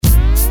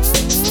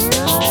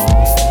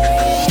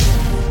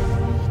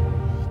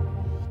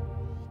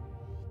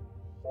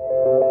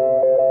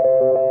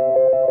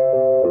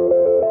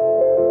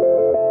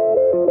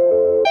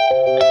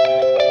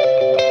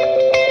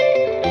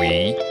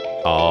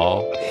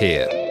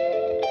here.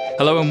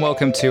 Hello and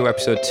welcome to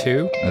episode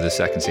 2 of the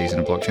second season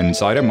of Blockchain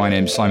Insider. My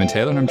name's Simon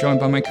Taylor and I'm joined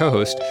by my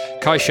co-host,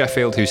 Kai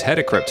Sheffield, who's head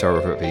of crypto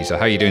over at Visa.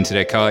 How are you doing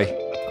today, Kai?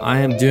 I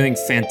am doing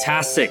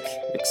fantastic.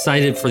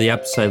 Excited for the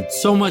episode.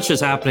 So much is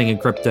happening in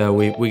crypto.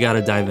 We got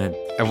to dive in.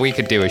 And we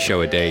could do a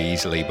show a day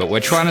easily, but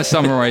we're trying to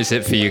summarize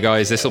it for you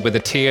guys. This will be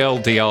the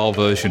TLDR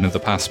version of the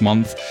past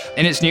month.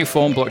 In its new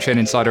form, Blockchain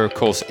Insider, of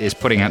course, is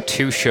putting out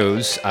 2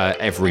 shows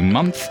every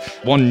month.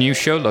 One news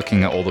show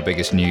looking at all the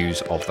biggest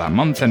news of that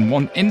month, and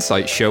one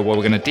insight show where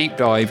we're going to deep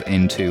dive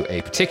into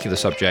a particular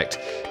subject,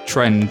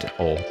 trend,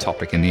 or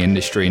topic in the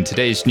industry. In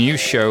today's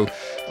news show,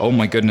 oh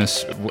my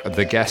goodness,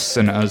 the guests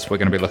and us, we're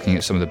going to be looking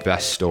at some of the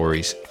best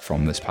stories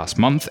from this past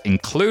month,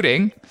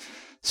 including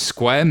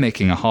Square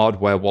making a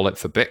hardware wallet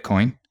for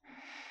Bitcoin,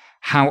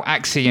 how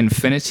Axie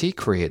Infinity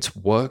creates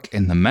work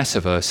in the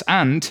metaverse,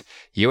 and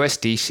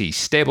USDC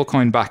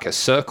stablecoin backer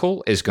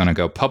Circle is going to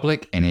go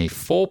public in a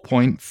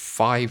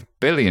 $4.5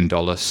 billion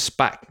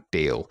SPAC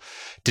deal.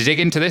 To dig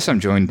into this, I'm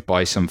joined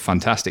by some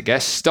fantastic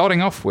guests,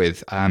 starting off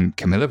with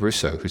Camilla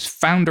Russo, who's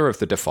founder of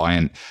the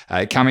Defiant.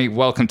 Cami,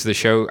 welcome to the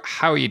show.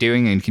 How are you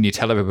doing, and can you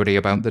tell everybody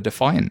about the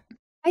Defiant?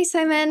 Hi,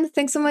 Simon.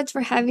 Thanks so much for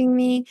having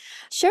me.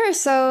 Sure.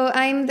 So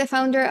I'm the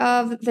founder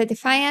of The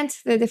Defiant.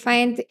 The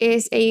Defiant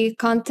is a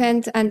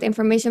content and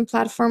information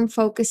platform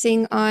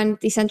focusing on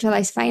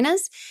decentralized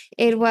finance.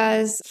 It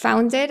was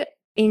founded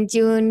in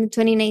June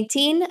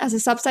 2019 as a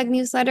Substack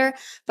newsletter,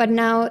 but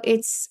now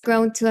it's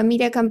grown to a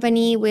media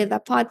company with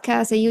a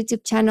podcast, a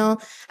YouTube channel,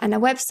 and a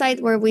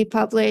website where we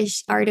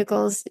publish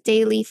articles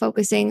daily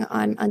focusing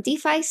on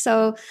DeFi.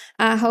 So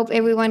I hope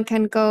everyone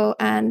can go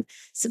and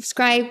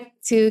subscribe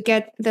to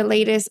get the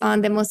latest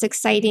on the most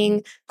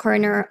exciting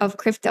corner of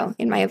crypto,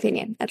 in my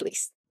opinion, at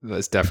least.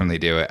 Let's definitely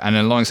do it. And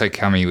alongside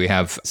Cami, we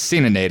have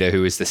Sina Nader,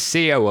 who is the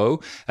COO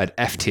at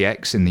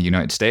FTX in the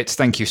United States.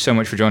 Thank you so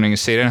much for joining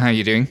us, Sina. How are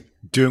you doing?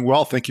 Doing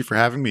well. Thank you for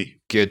having me.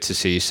 Good to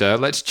see you, sir.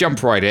 Let's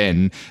jump right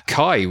in.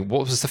 Kai,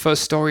 what was the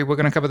first story we're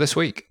going to cover this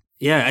week?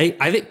 Yeah,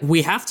 I think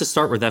we have to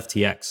start with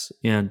FTX.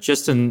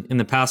 Just in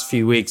the past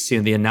few weeks,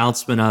 the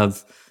announcement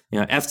of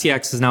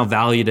FTX is now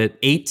valued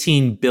at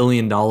 $18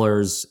 billion in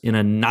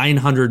a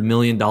 $900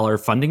 million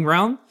funding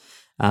round.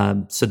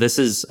 So this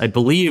is, I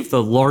believe,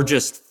 the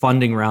largest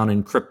funding round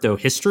in crypto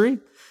history.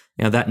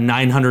 That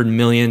 $900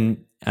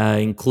 million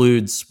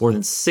includes more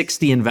than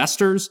 60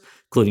 investors,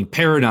 including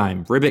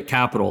Paradigm, Ribbit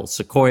Capital,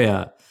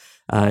 Sequoia.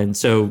 And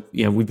so,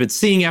 we've been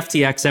seeing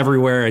FTX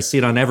everywhere. I see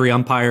it on every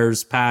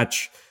umpire's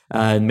patch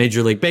in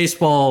Major League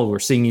Baseball. We're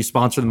seeing you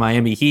sponsor the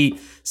Miami Heat.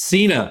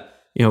 Sina,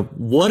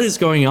 what is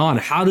going on?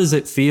 How does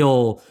it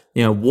feel?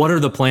 What are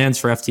the plans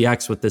for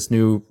FTX with this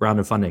new round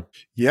of funding?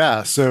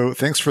 Yeah, so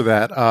thanks for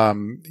that. A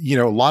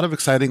lot of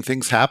exciting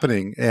things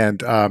happening. And,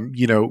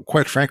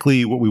 quite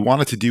frankly, what we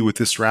wanted to do with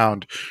this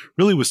round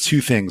really was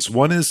 2 things.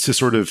 One is to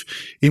sort of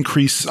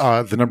increase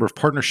the number of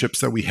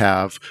partnerships that we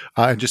have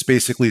and just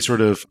basically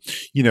sort of,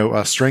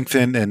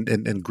 strengthen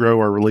and grow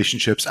our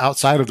relationships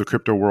outside of the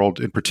crypto world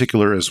in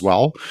particular as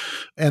well.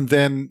 And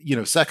then,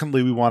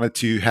 secondly, we wanted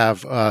to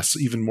have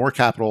even more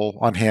capital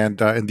on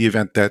hand in the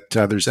event that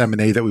there's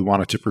M&A that we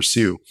wanted to pursue.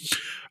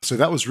 So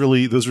those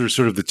were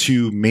sort of the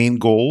 2 main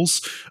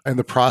goals. And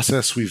the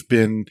process, we've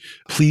been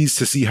pleased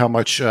to see how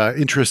much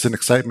interest and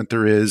excitement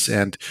there is.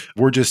 And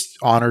we're just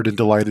honored and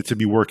delighted to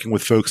be working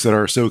with folks that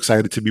are so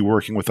excited to be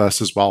working with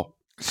us as well.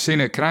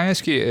 Sina, can I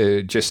ask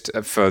you, just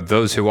for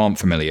those who aren't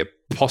familiar,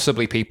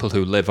 possibly people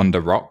who live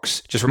under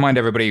rocks, just remind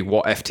everybody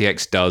what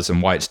FTX does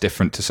and why it's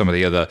different to some of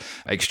the other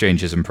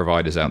exchanges and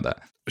providers out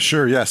there?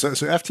 Sure, yeah. So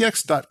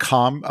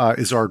FTX.com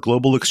is our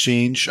global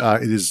exchange.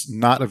 It is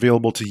not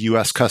available to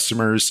U.S.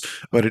 customers,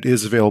 but it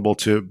is available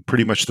to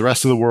pretty much the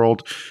rest of the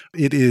world.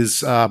 It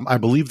is, I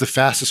believe, the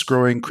fastest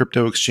growing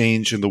crypto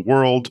exchange in the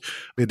world.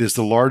 It is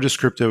the largest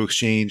crypto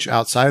exchange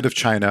outside of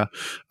China.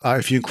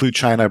 If you include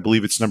China, I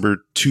believe it's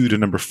number 2 to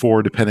number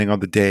 4, depending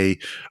on the day.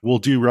 We'll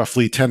do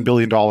roughly $10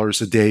 billion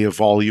a day of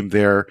volume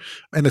there.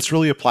 And it's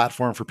really a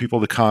platform for people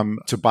to come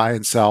to buy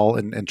and sell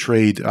and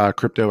trade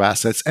crypto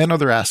assets and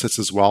other assets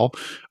as well.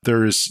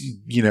 There's,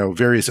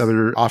 various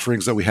other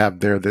offerings that we have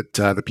there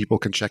that people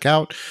can check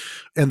out.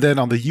 And then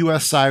on the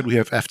US side, we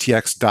have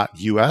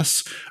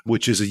FTX.US,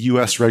 which is a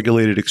US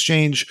regulated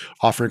exchange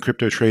offering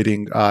crypto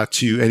trading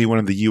to anyone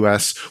in the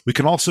US. We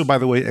can also, by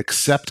the way,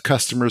 accept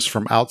customers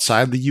from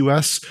outside the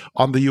US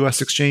on the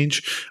US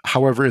exchange.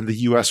 However, in the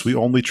US, we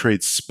only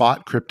trade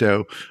spot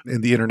crypto.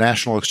 In the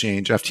international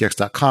exchange,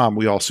 FTX.com,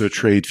 we also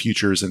trade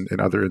futures and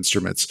other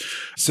instruments.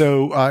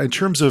 So in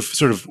terms of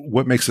sort of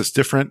what makes us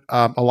different,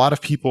 a lot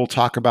of people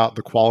talk about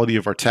the quality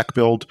of our tech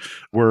build.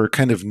 We're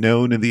kind of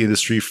known in the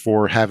industry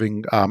for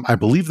having, I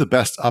believe, the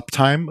best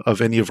uptime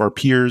of any of our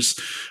peers.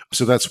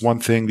 So that's one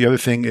thing. The other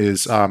thing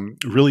is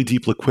really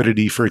deep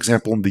liquidity. For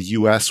example, in the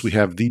US, we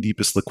have the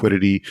deepest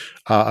liquidity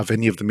of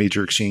any of the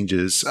major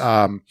exchanges.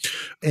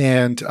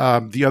 And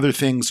the other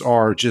things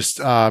are just,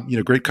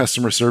 great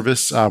customer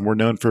service. We're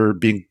known for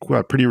being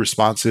pretty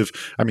responsive.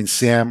 I mean,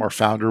 Sam, our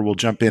founder, will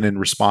jump in and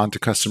respond to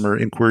customer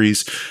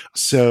inquiries.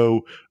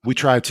 So We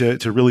try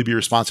to really be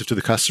responsive to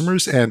the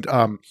customers. And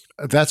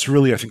that's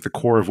really, I think, the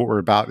core of what we're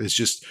about is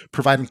just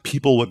providing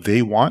people what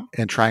they want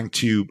and trying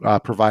to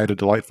provide a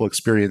delightful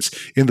experience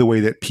in the way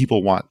that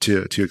people want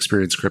to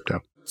experience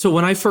crypto. So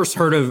when I first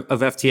heard of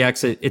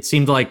FTX, it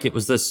seemed like it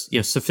was this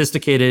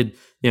sophisticated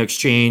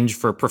exchange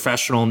for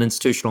professional and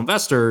institutional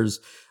investors.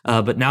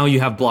 But now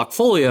you have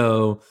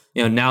Blockfolio.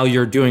 Now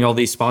you're doing all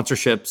these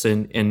sponsorships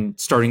and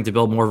starting to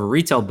build more of a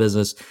retail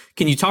business.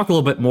 Can you talk a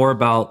little bit more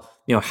about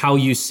how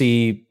you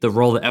see the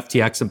role that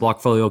FTX and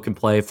Blockfolio can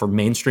play for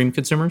mainstream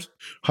consumers?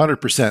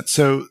 100%.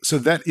 So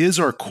that is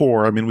our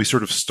core. I mean, we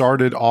sort of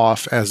started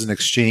off as an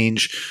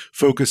exchange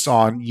focused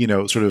on,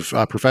 sort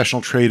of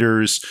professional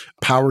traders,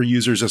 power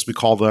users, as we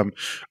call them.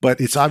 But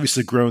it's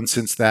obviously grown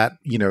since that,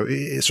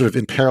 sort of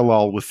in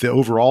parallel with the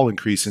overall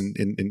increase in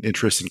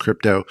interest in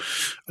crypto.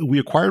 We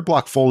acquired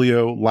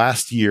Blockfolio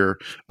last year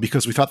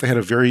because we thought they had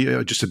a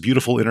very, just a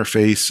beautiful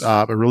interface,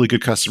 a really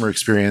good customer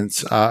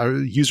experience,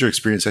 user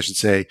experience, I should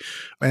say.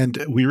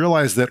 And we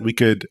realized that we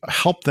could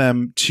help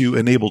them to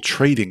enable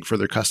trading for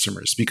their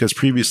customers because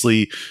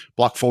previously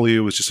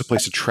Blockfolio was just a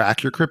place to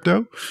track your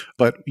crypto.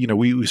 But,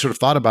 we sort of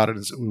thought about it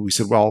and we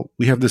said, well,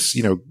 we have this,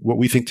 what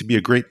we think to be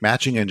a great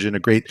matching engine, a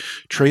great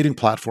trading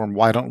platform.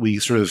 Why don't we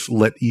sort of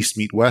let East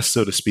meet West,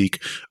 so to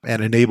speak,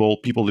 and enable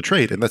people to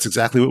trade? And that's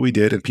exactly what we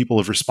did. And people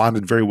have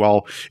responded very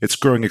well. It's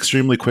growing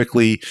extremely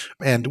quickly.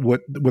 And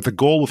what the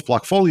goal with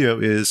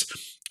Blockfolio is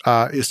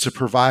to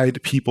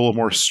provide people a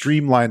more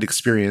streamlined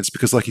experience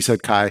because, like you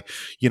said, Kai,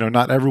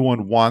 not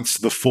everyone wants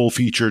the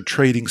full-featured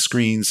trading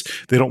screens.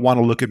 They don't want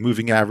to look at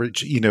moving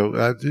average,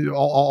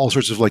 all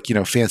sorts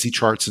of fancy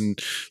charts and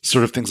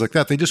sort of things like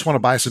that. They just want to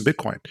buy some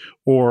Bitcoin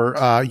or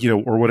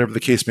or whatever the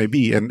case may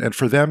be. And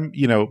for them,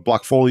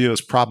 Blockfolio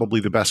is probably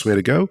the best way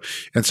to go.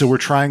 And so we're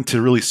trying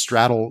to really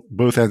straddle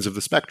both ends of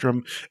the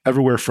spectrum,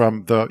 everywhere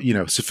from the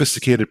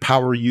sophisticated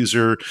power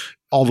user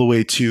all the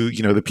way to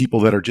the people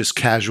that are just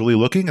casually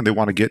looking and they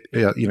want to get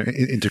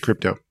into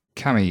crypto.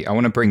 Cami, I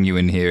want to bring you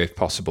in here if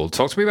possible.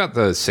 Talk to me about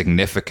the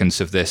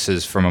significance of this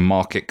as from a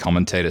market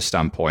commentator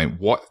standpoint.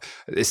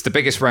 It's the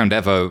biggest round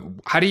ever.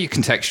 How do you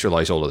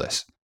contextualize all of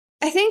this?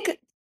 I think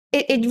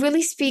it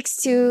really speaks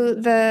to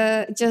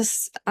the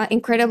just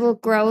incredible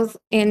growth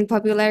in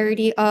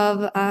popularity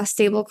of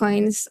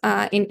stablecoins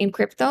in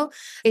crypto.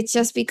 It's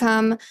just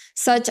become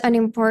such an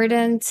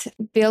important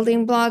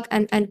building block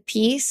and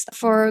piece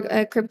for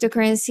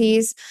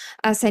cryptocurrencies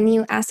as a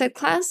new asset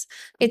class.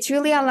 It's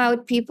really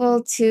allowed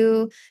people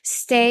to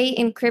stay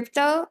in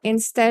crypto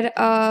instead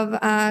of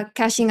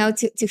cashing out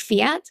to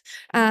fiat.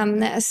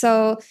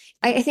 So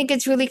I think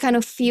it's really kind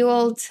of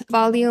fueled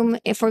volume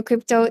for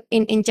crypto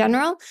in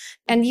general.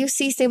 And you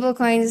see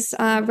stablecoins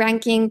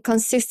ranking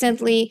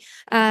consistently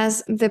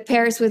as the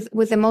pairs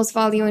with the most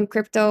volume in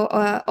crypto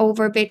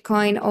over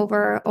Bitcoin,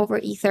 over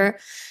Ether.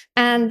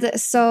 And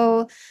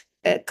so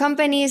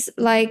companies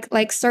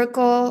like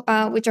Circle,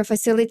 which are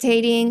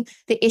facilitating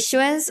the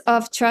issuance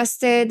of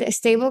trusted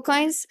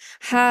stablecoins,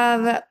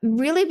 have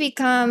really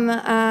become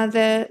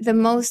the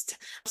most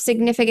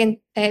significant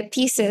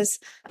pieces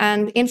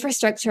and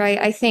infrastructure,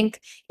 I think,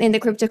 in the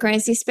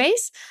cryptocurrency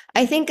space.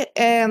 I think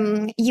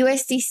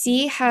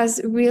USDC has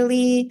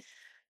really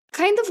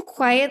kind of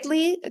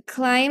quietly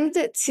climbed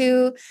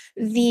to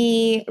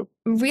the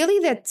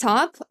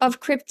top of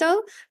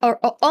crypto, or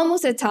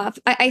almost the top.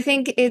 I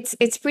think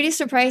it's pretty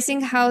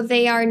surprising how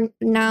they are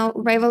now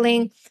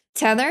rivaling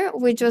Tether,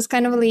 which was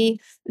kind of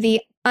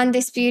the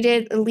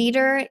undisputed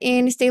leader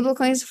in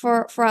stablecoins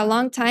for a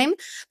long time.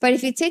 But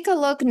if you take a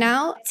look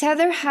now,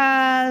 Tether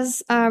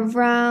has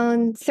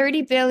around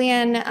 30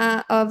 billion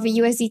of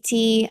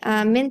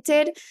USDT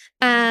minted,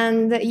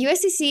 and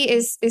USDC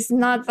is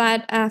not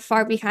that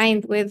far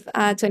behind with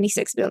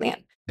 26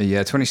 billion.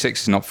 Yeah,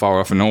 26 is not far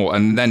off at all.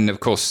 And then,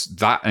 of course,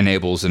 that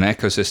enables an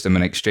ecosystem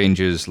and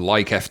exchanges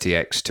like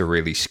FTX to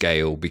really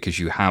scale because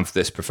you have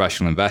this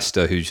professional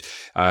investor who's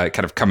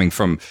kind of coming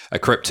from a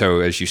crypto,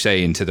 as you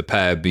say, into the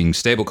pair being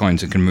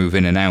stablecoins and can move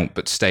in and out,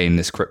 but stay in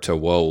this crypto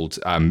world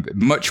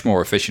much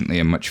more efficiently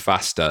and much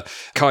faster.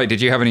 Kai,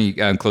 did you have any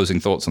closing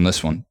thoughts on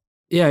this one?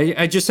 Yeah,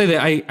 I just say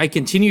that I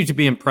continue to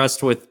be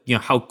impressed with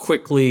how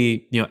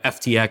quickly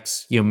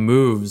FTX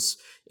moves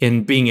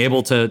in being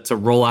able to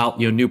roll out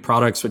new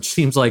products, which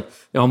seems like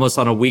almost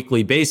on a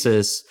weekly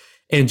basis,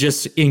 and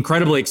just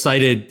incredibly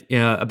excited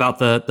about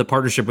the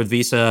partnership with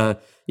Visa,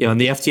 and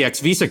the FTX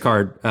Visa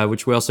card,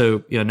 which we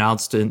also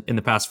announced in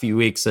the past few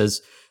weeks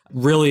as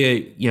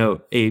really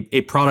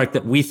a product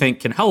that we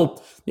think can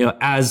help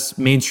as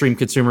mainstream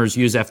consumers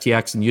use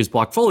FTX and use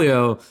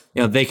Blockfolio,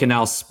 they can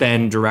now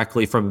spend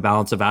directly from a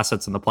balance of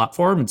assets in the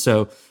platform, and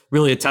so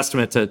really a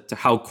testament to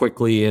how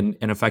quickly and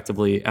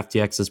effectively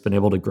FTX has been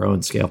able to grow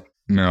and scale.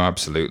 No,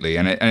 absolutely.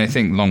 And I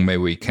think long may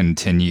we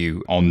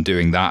continue on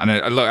doing that.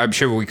 And I'm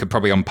sure we could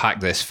probably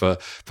unpack this for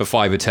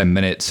 5 or 10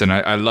 minutes. And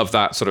I love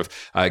that sort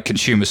of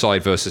consumer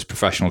side versus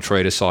professional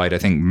trader side. I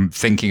think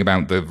thinking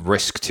about the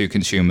risk to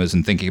consumers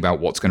and thinking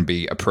about what's going to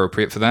be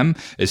appropriate for them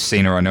is,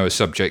 Sina, I know, a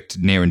subject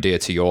near and dear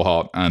to your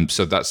heart.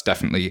 So that's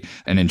definitely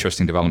an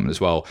interesting development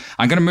as well.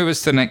 I'm going to move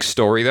us to the next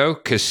story, though,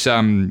 because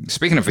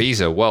speaking of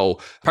Visa,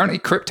 well, apparently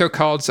crypto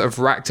cards have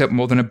racked up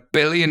more than $1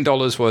 billion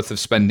worth of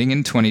spending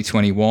in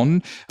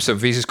 2021. So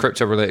Visa's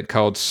crypto-related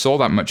cards saw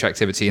that much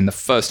activity in the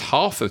first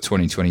half of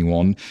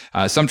 2021.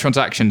 Some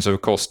transactions are,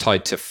 of course,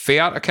 tied to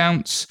fiat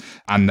accounts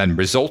and then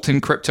result in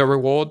crypto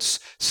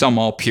rewards. Some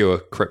are pure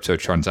crypto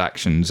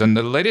transactions. And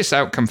the latest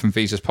outcome from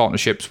Visa's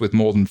partnerships with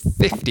more than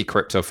 50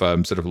 crypto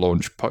firms that have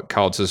launched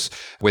cards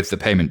with the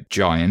payment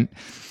giant.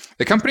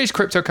 The company's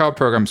crypto card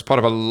program is part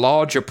of a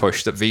larger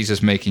push that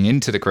Visa's making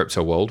into the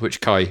crypto world, which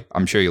Kai,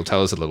 I'm sure you'll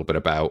tell us a little bit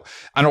about.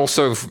 And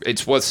also,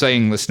 it's worth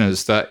saying,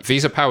 listeners, that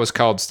Visa powers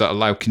cards that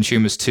allow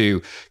consumers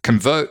to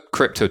convert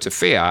crypto to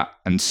fiat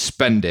and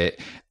spend it,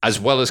 as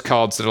well as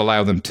cards that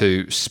allow them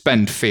to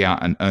spend fiat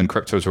and earn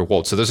crypto as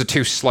rewards. So those are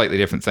two slightly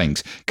different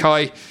things.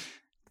 Kai,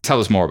 tell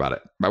us more about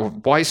it.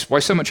 Why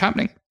so much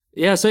happening?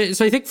 Yeah, so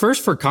I think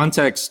first for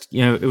context,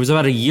 it was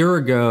about a year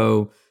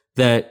ago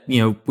that,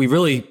 we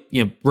really,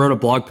 wrote a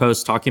blog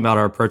post talking about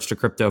our approach to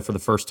crypto for the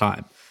first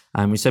time.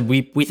 We said,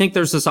 we think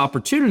there's this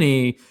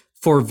opportunity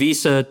for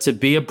Visa to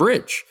be a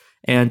bridge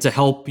and to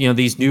help,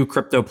 these new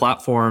crypto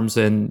platforms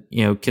and,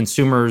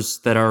 consumers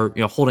that are,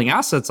 holding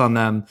assets on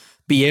them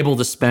be able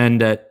to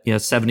spend at,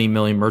 70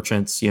 million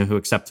merchants, who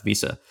accept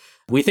Visa.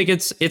 We think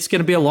it's going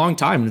to be a long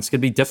time, and it's going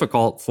to be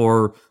difficult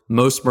for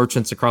most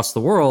merchants across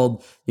the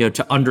world,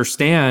 to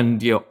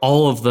understand,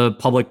 all of the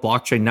public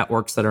blockchain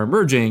networks that are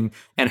emerging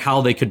and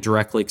how they could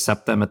directly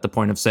accept them at the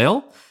point of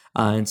sale.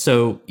 And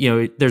so,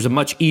 there's a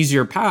much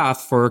easier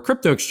path for a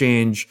crypto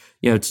exchange,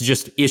 to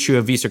just issue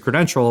a Visa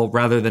credential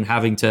rather than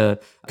having to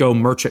go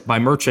merchant by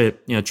merchant,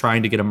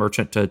 trying to get a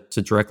merchant to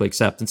directly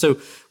accept. And so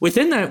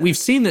within that, we've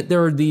seen that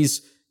there are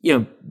these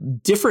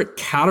different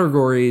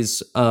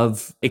categories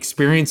of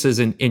experiences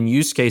and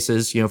use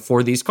cases,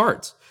 for these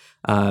cards.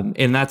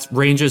 And that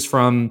ranges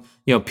from,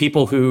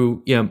 people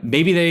who,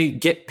 maybe they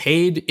get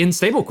paid in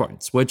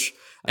stablecoins, which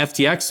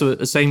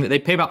FTX is saying that they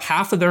pay about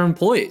half of their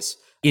employees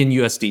in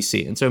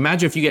USDC. And so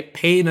imagine if you get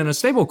paid in a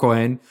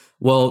stablecoin,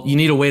 well, you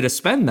need a way to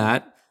spend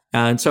that.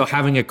 And so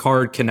having a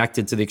card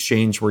connected to the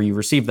exchange where you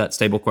receive that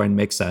stablecoin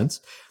makes sense.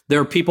 There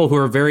are people who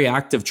are very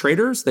active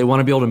traders. They want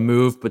to be able to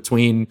move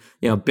between,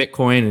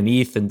 Bitcoin and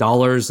ETH and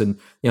dollars and,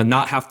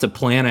 not have to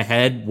plan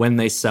ahead when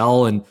they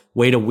sell and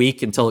wait a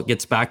week until it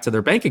gets back to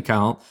their bank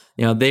account.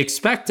 They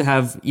expect to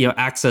have,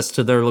 access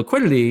to their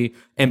liquidity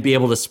and be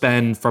able to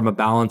spend from a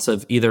balance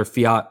of either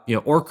fiat,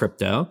 or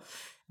crypto.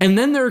 And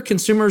then there are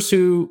consumers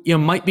who,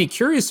 might be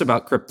curious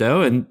about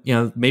crypto and,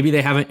 maybe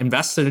they haven't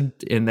invested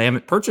and they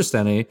haven't purchased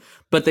any,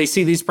 but they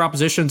see these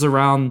propositions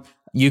around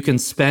you can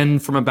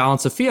spend from a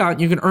balance of fiat,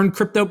 and you can earn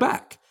crypto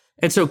back.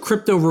 And so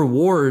crypto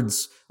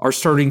rewards are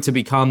starting to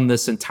become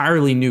this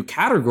entirely new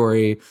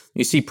category.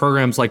 You see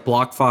programs like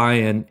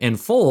BlockFi and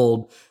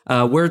Fold,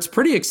 where it's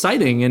pretty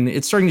exciting, and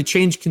it's starting to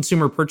change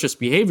consumer purchase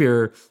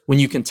behavior when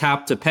you can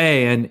tap to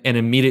pay and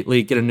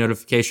immediately get a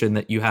notification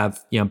that you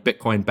have,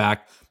 Bitcoin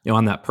back,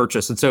 on that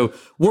purchase. And so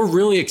we're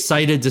really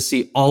excited to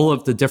see all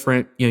of the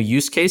different,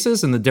 use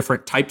cases and the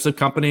different types of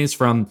companies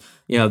from,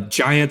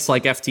 giants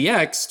like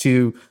FTX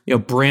to,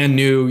 brand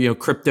new,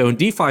 crypto and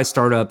DeFi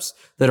startups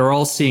that are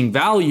all seeing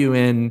value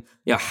in,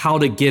 how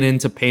to get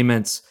into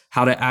payments,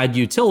 how to add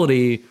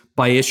utility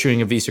by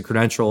issuing a Visa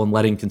credential and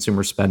letting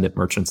consumers spend at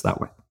merchants that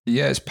way.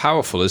 Yeah, it's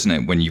powerful, isn't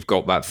it? When you've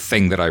got that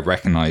thing that I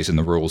recognize in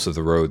the rules of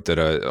the road that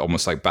are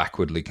almost like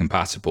backwardly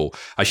compatible.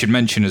 I should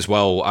mention as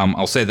well,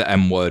 I'll say the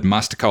M word,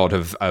 MasterCard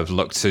have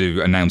looked to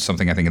announce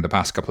something, I think, in the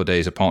past couple of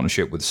days, a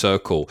partnership with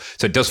Circle.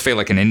 So it does feel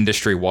like an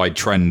industry-wide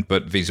trend,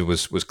 but Visa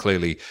was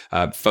clearly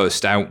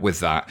first out with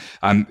that.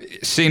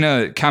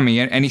 Sina,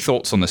 Cami, any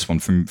thoughts on this one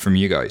from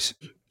you guys?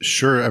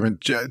 Sure. I mean,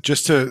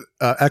 just to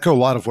echo a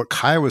lot of what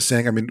Kai was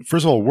saying, I mean,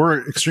 first of all,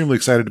 we're extremely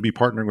excited to be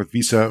partnering with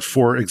Visa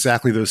for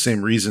exactly those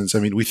same reasons. I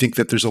mean, we think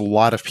that there's a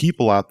lot of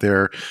people out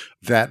there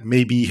that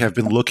maybe have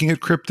been looking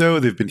at crypto,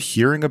 they've been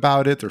hearing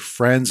about it, their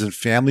friends and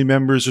family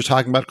members are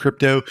talking about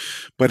crypto,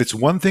 but it's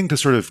one thing to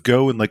sort of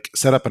go and like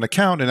set up an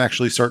account and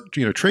actually start,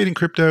 trading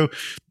crypto.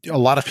 A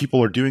lot of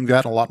people are doing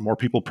that. A lot more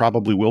people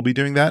probably will be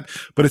doing that,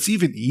 but it's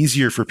even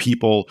easier for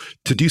people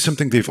to do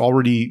something they've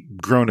already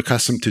grown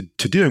accustomed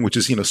to doing, which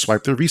is,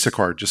 swipe their Visa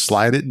card, just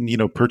slide it and,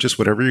 purchase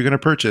whatever you're going to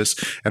purchase.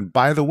 And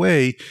by the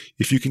way,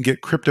 if you can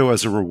get crypto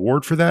as a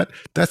reward for that,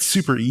 that's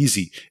super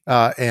easy.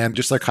 And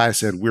just like Kai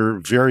said, we're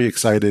very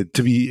excited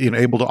to be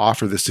able to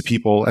offer this to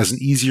people as an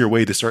easier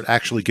way to start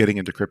actually getting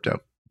into crypto.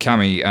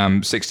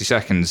 Cami, 60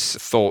 seconds,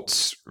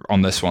 thoughts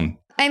on this one?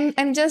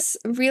 I'm just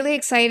really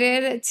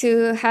excited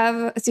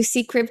to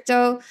see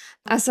crypto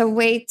as a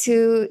way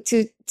to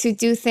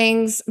do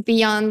things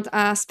beyond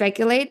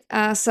speculate.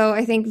 So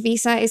I think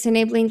Visa is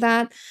enabling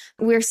that.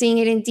 We're seeing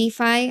it in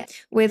DeFi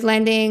with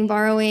lending,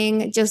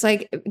 borrowing, just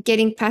like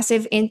getting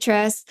passive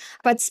interest.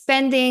 But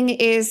spending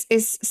is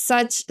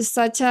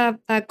such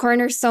a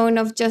cornerstone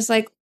of just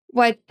like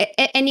what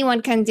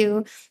anyone can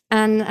do,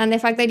 and the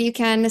fact that you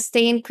can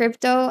stay in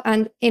crypto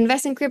and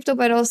invest in crypto,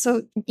 but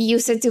also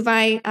use it to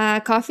buy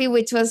coffee,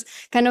 which was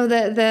kind of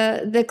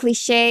the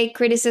cliche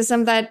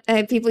criticism that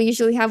people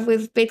usually have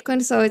with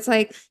Bitcoin. So it's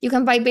like you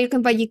can buy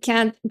Bitcoin, but you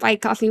can't buy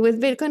coffee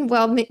with Bitcoin.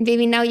 Well,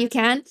 maybe now you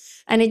can,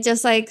 and it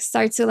just like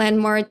starts to lend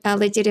more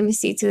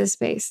legitimacy to the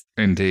space.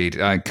 Indeed.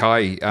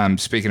 Kai,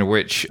 speaking of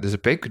which, there's a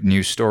big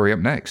news story up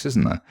next,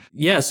 isn't there?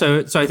 Yeah,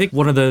 so I think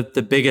one of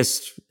the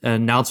biggest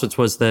announcements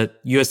was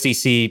that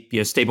USDC,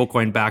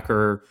 stablecoin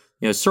backer,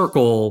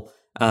 Circle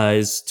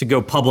is to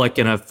go public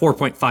in a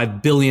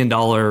 $4.5 billion,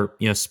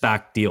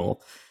 SPAC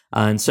deal.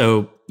 And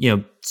so,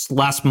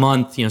 last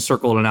month,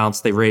 Circle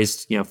announced they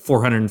raised,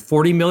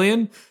 $440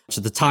 million, which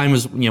at the time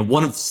was,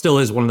 still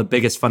is one of the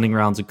biggest funding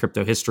rounds in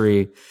crypto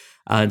history.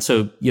 And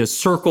so,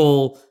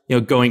 Circle,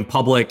 going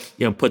public,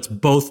 puts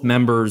both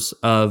members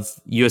of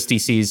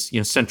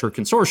USDC's, Centre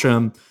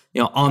Consortium,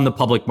 on the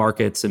public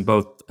markets in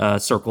both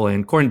Circle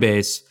and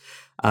Coinbase.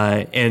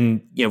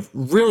 And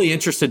really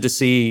interested to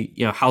see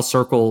how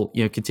Circle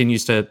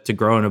continues to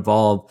grow and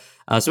evolve.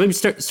 So maybe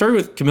starting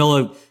with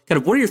Camilla, kind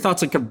of what are your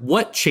thoughts on kind of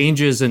what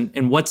changes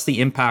and what's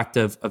the impact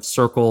of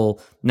Circle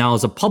now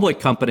as a public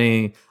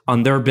company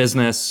on their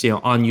business,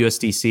 on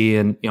USDC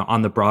and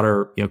on the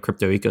broader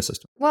crypto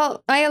ecosystem?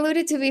 Well, I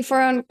alluded to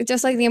before on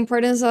just like the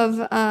importance of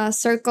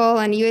Circle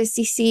and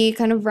USDC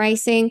kind of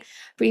rising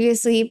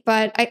previously,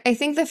 but I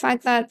think the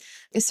fact that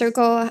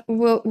Circle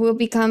will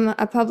become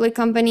a public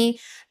company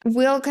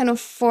will kind of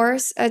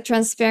force a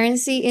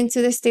transparency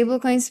into the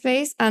stablecoin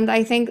space. And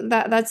I think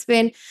that that's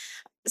been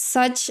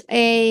such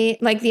a,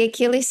 like the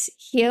Achilles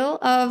heel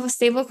of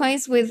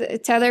stablecoins,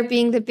 with Tether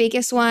being the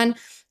biggest one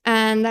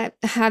and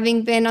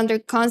having been under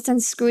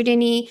constant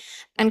scrutiny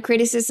and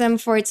criticism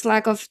for its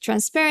lack of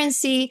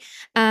transparency.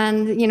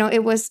 And,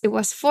 it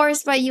was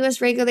forced by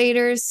US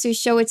regulators to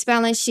show its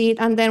balance sheet.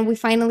 And then we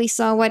finally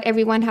saw what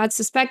everyone had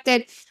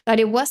suspected, that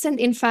it wasn't,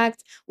 in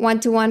fact,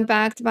 one-to-one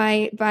backed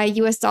by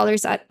US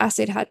dollars as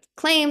it had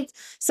claimed.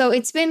 So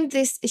it's been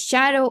this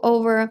shadow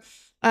over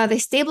the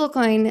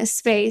stablecoin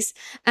space.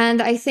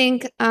 And I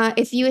think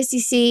if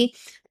USDC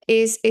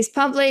is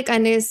public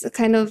and is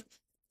kind of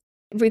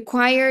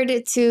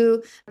required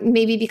to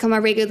maybe become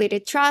a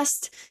regulated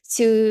trust,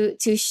 to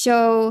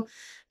show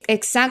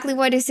exactly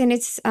what is in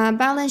its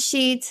balance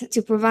sheet,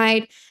 to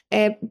provide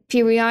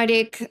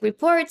periodic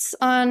reports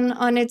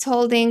on its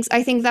holdings,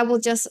 I think that will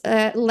just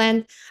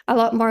lend a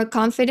lot more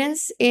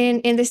confidence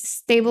in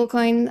this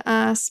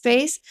stablecoin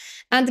space.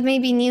 And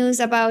maybe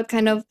news about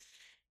kind of,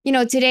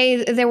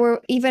 today there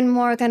were even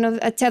more kind of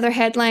Tether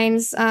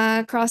headlines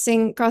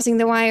crossing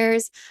the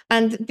wires.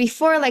 And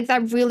before, like,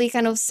 that really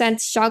kind of sent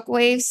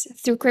shockwaves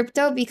through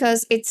crypto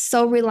because it's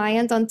so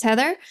reliant on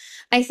Tether.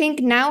 I think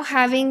now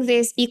having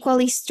this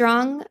equally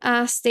strong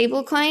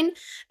stablecoin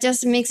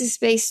just makes the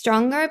space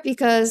stronger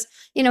because,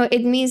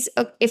 it means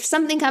if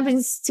something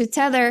happens to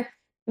Tether,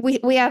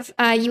 we have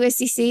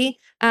USDC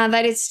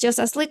that it's just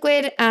as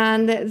liquid,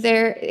 and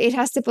it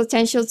has the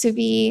potential to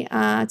be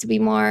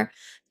more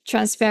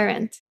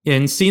transparent.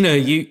 And Sina,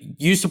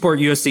 you support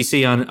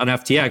USDC on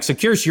FTX. So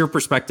curious your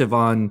perspective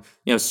on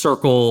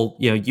Circle,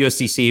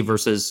 USDC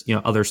versus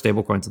other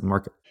stablecoins in the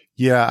market.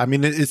 Yeah, I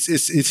mean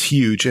it's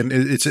huge, and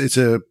it's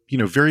a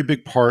very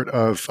big part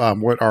of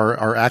what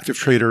our active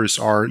traders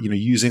are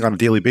using on a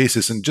daily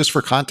basis. And just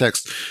for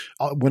context,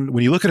 when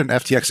you look at an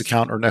FTX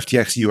account or an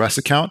FTX US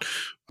account,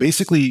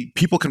 basically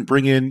people can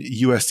bring in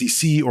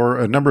USDC or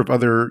a number of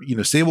other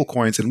stable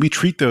coins, and we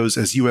treat those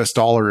as US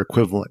dollar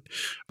equivalent.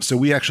 So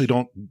we actually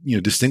don't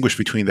distinguish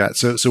between that.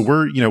 So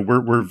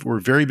we're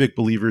very big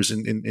believers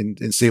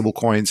in stable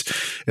coins.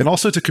 And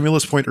also to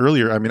Camilla's point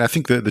earlier, I mean, I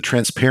think the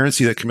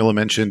transparency that Camilla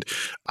mentioned,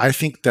 I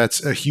think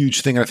that's a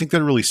huge thing. And I think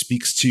that really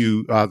speaks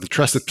to the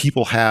trust that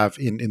people have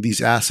in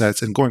these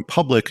assets, and going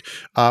public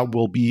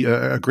will be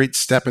a great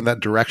step in that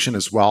direction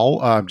as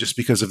well, just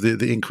because of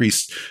the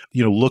increased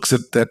looks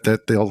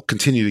that they'll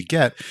continue to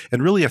get.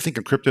 And really, I think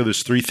in crypto,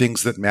 there's three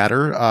things that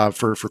matter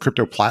for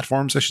crypto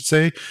platforms, I should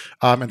say,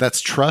 and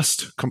that's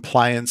trust,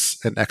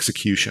 compliance, and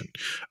execution.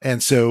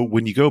 And so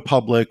when you go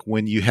public,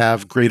 when you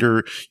have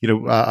greater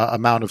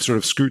amount of sort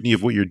of scrutiny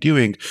of what you're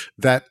doing,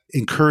 that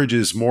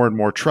encourages more and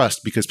more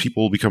trust because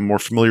people will become more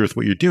familiar with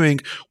what you're doing,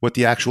 what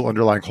the actual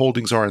underlying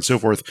holdings are, and so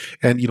forth.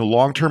 And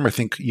long term, I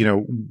think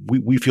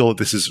we feel that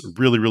this is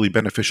really, really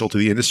beneficial to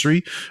the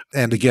industry.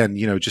 And again,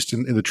 just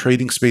in the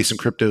trading space in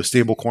crypto,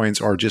 stable coins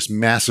are just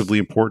massive massively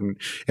important.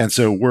 And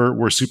so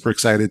we're super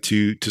excited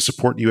to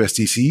support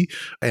USDC.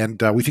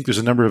 And we think there's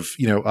a number of,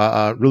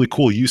 really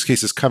cool use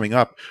cases coming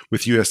up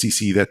with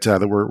USDC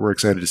that we're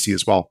excited to see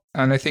as well.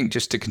 And I think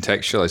just to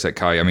contextualize that,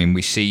 Kai, I mean,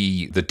 we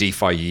see the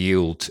DeFi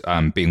yield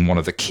being one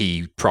of the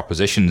key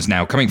propositions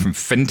now coming from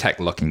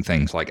fintech-looking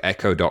things like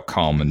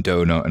Echo.com and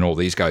Donut and all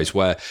these guys,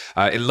 where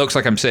it looks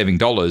like I'm saving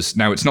dollars.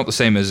 Now, it's not the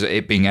same as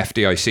it being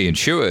FDIC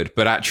insured,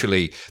 but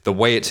actually the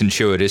way it's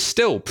insured is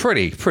still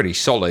pretty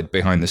solid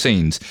behind the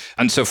scenes.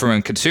 And so from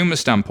a consumer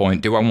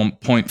standpoint, do I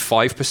want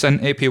 0.5%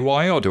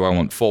 APY or do I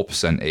want 4%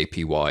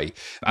 APY?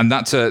 And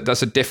that's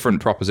a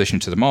different proposition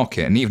to the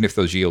market. And even if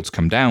those yields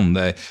come down,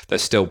 they're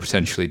still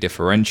potentially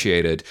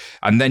differentiated.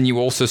 And then you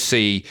also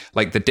see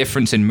like the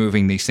difference in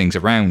moving these things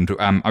around.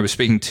 I was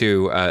speaking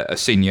to a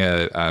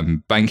senior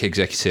bank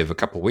executive a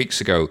couple of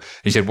weeks ago.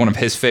 He said one of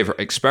his favorite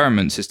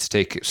experiments is to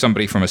take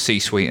somebody from a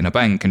C-suite in a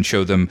bank and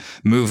show them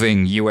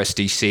moving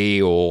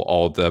USDC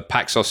or the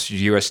Paxos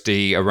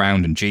USD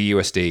around and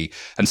GUSD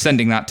and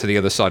sending that to the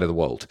other side of the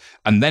world.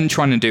 And then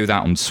trying to do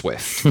that on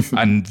Swift.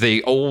 And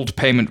the old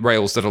payment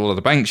rails that a lot of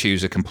the banks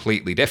use are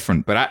completely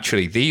different. But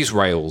actually, these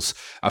rails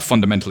are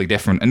fundamentally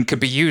different and could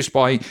be used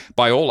by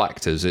all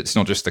actors. It's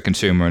not just the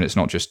consumer and it's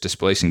not just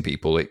displacing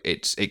people.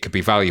 It could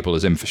be valuable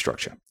as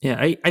infrastructure. Yeah,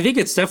 I think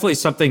it's definitely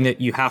something that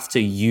you have to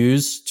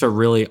use to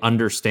really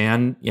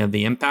understand,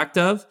 the impact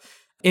of.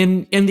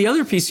 And the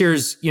other piece here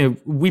is,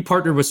 we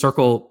partnered with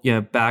Circle,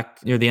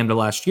 back near the end of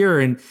last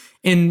year, and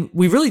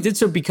we really did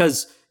so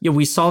because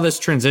we saw this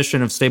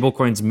transition of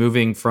stablecoins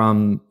moving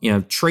from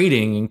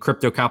trading in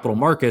crypto capital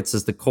markets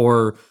as the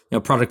core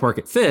product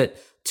market fit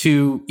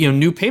to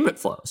new payment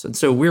flows. And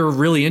so we're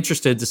really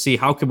interested to see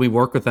how can we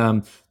work with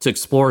them to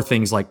explore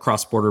things like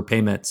cross-border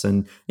payments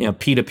and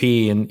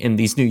P2P and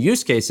these new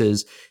use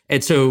cases.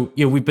 And so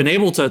we've been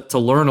able to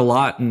learn a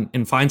lot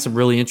and find some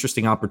really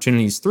interesting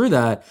opportunities through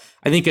that.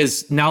 I think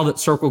as now that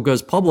Circle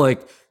goes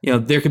public,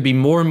 there could be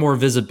more and more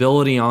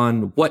visibility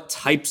on what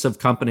types of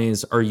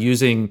companies are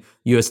using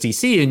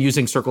USDC and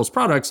using Circle's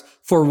products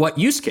for what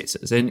use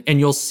cases. And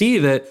you'll see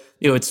that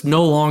it's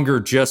no longer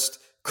just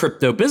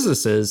crypto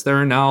businesses. There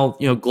are now,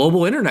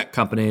 global internet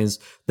companies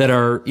that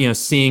are,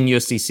 seeing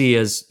USDC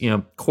as,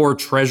 core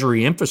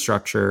treasury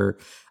infrastructure.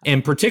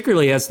 And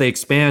particularly as they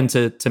expand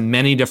to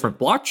many different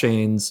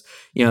blockchains,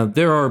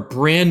 there are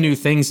brand new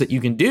things that you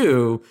can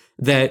do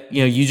that,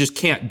 you just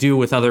can't do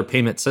with other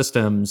payment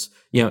systems,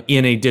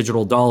 in a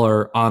digital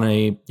dollar on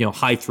a,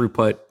 high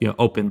throughput,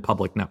 open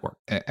public network.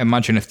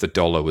 Imagine if the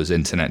dollar was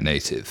internet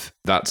native.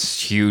 That's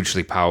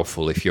hugely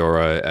powerful if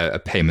you're a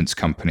payments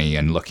company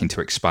and looking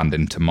to expand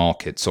into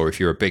markets, or if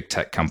you're a big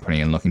tech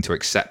company and looking to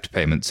accept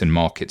payments in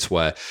markets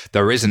where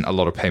there isn't a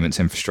lot of payments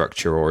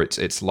infrastructure or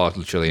it's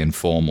largely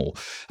informal.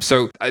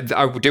 So I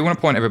do want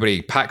to point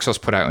everybody, Paxos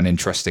put out an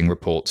interesting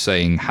report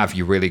saying, have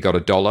you really got a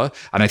dollar?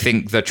 And I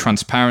think the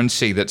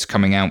transparency that's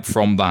coming out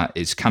from that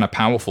is kind of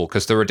powerful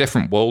because there are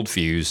different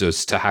worldviews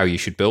as to how you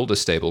should build a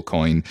stable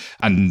coin.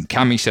 And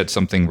Cami said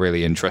something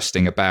really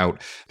interesting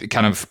about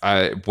kind of,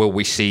 will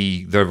we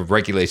see the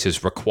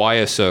regulators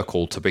require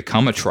Circle to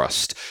become a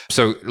trust?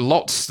 So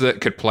lots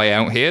that could play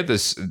out here.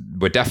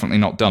 We're definitely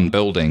not done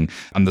building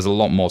and there's a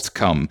lot more to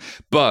come.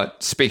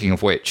 But speaking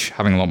of which,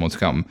 having a lot more to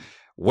come,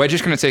 we're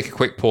just going to take a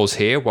quick pause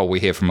here while we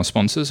hear from our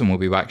sponsors and we'll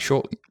be back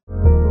shortly.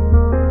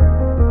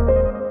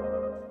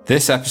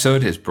 This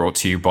episode is brought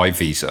to you by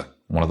Visa,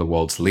 one of the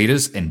world's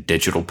leaders in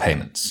digital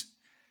payments.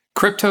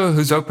 Crypto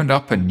has opened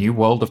up a new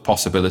world of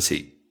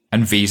possibility,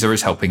 and Visa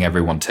is helping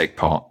everyone take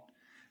part.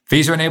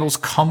 Visa enables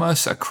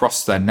commerce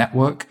across their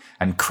network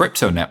and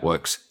crypto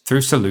networks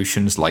through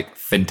solutions like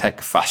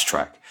FinTech Fast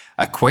Track,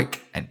 a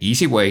quick and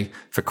easy way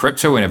for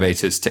crypto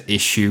innovators to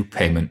issue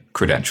payment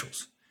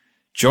credentials.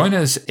 Join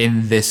us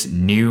in this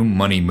new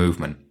money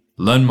movement.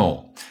 Learn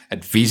more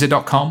at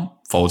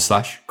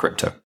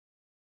visa.com/crypto.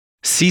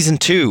 Season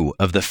 2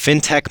 of the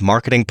FinTech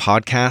Marketing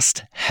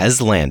Podcast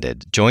has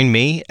landed. Join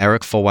me,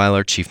 Eric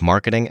Fulweiler, Chief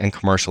Marketing and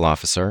Commercial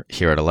Officer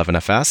here at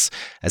 11FS,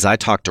 as I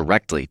talk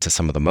directly to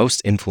some of the most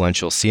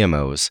influential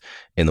CMOs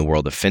in the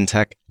world of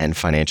FinTech and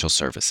financial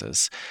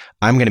services.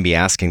 I'm going to be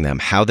asking them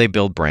how they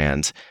build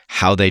brands,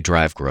 how they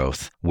drive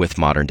growth with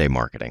modern-day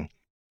marketing.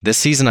 This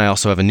season, I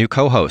also have a new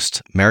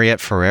co-host, Mariette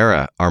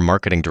Ferreira, our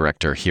marketing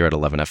director here at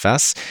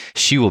 11FS.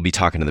 She will be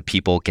talking to the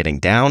people getting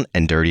down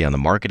and dirty on the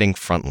marketing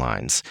front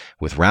lines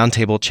with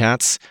roundtable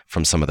chats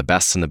from some of the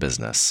best in the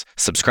business.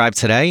 Subscribe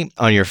today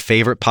on your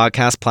favorite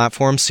podcast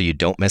platform so you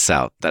don't miss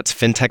out. That's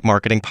FinTech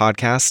Marketing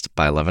Podcast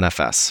by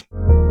 11FS.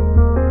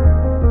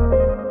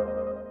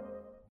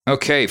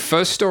 Okay,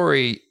 first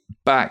story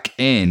back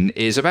in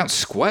is about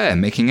Square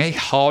making a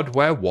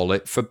hardware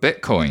wallet for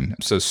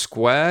Bitcoin. So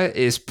Square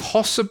is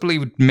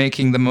possibly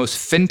making the most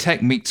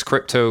fintech meets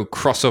crypto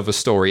crossover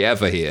story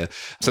ever here.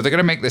 So they're going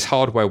to make this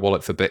hardware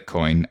wallet for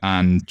Bitcoin.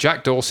 And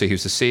Jack Dorsey,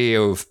 who's the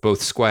CEO of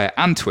both Square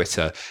and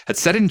Twitter, had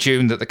said in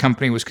June that the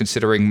company was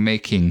considering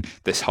making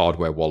this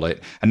hardware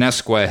wallet. And now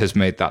Square has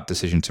made that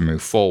decision to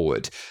move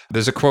forward.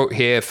 There's a quote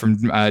here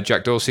from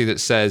Jack Dorsey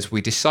that says,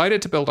 "We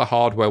decided to build a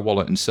hardware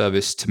wallet and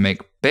service to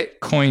make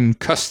Bitcoin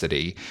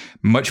custody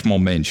much more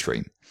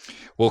mainstream.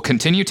 We'll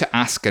continue to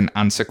ask and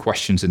answer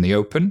questions in the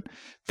open.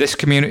 This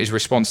community's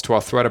response to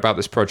our thread about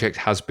this project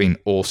has been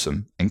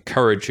awesome,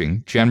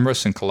 encouraging,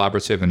 generous, and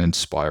collaborative, and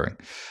inspiring.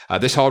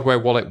 This hardware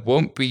wallet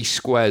won't be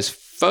Square's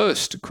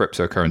first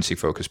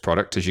cryptocurrency-focused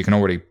product, as you can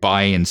already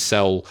buy and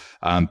sell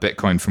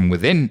Bitcoin from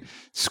within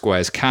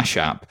Square's Cash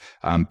App,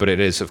 but it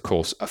is, of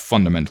course, a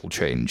fundamental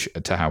change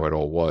to how it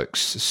all works.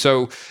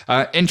 So,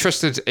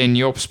 interested in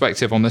your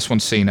perspective on this one,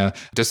 Sina.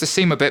 Does this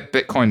seem a bit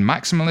Bitcoin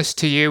maximalist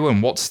to you,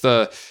 and what's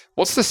the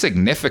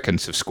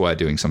significance of Square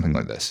doing something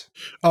like this?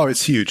 Oh,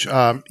 it's huge.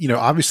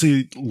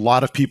 Obviously, a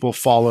lot of people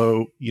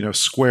follow,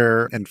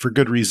 Square, and for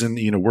good reason.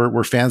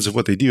 We're fans of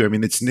what they do. I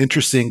mean, it's an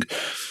interesting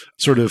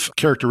sort of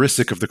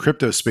characteristic of the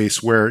crypto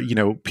space where,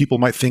 people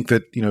might think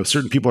that,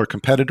 certain people are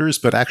competitors,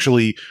 but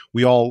actually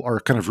we all are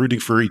kind of rooting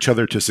for each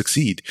other to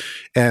succeed.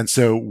 And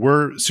so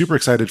we're super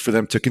excited for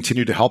them to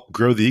continue to help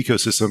grow the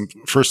ecosystem,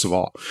 first of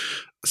all.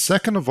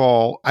 Second of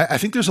all, I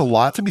think there's a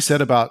lot to be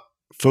said about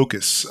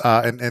focus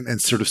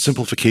and sort of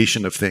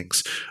simplification of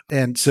things.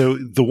 And so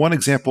the one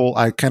example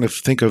I kind of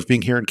think of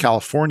being here in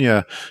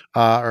California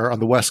or on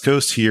the West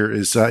Coast here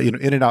is,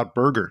 In-N-Out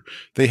Burger.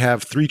 They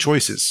have 3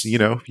 choices.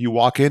 You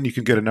walk in, you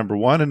can get a number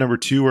 1, a number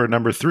 2, or a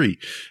number 3.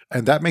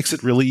 And that makes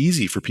it really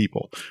easy for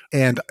people.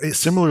 And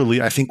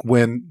similarly, I think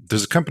when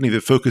there's a company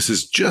that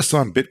focuses just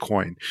on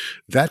Bitcoin,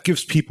 that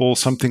gives people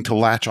something to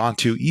latch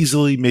onto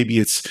easily. Maybe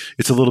it's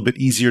a little bit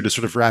easier to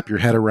sort of wrap your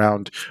head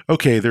around,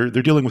 okay, they're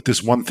dealing with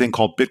this one thing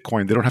called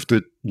Bitcoin. They don't have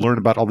to learn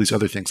about all these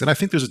other things. And I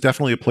think there's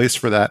definitely a place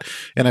for that.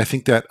 And I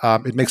think that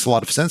it makes a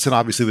lot of sense. And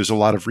obviously, there's a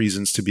lot of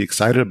reasons to be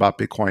excited about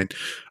Bitcoin.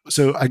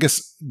 So I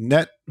guess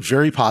net,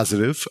 very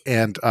positive,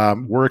 and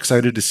we're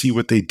excited to see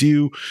what they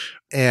do.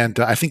 And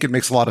I think it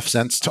makes a lot of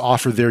sense to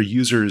offer their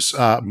users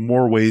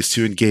more ways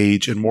to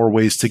engage and more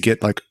ways to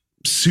get like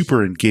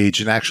super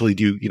engaged and actually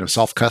do,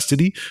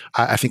 self-custody.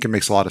 I think it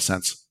makes a lot of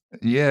sense.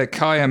 Yeah,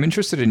 Kai, I'm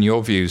interested in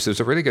your views. There's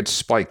a really good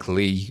Spike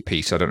Lee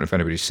piece, I don't know if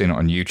anybody's seen it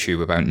on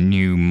YouTube, about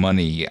new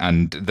money.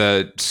 And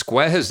the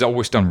Square has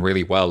always done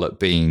really well at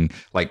being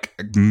like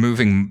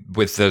moving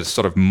with the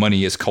sort of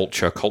money is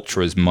culture,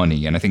 culture is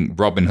money. And I think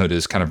Robinhood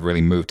has kind of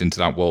really moved into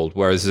that world.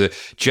 Whereas a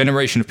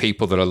generation of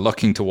people that are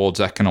looking towards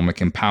economic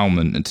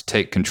empowerment and to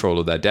take control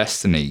of their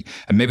destiny,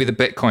 and maybe the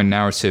Bitcoin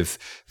narrative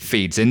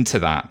feeds into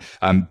that.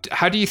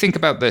 How do you think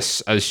about this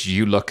as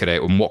you look at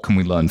it, and what can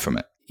we learn from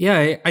it?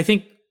 Yeah, I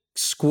think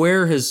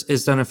Square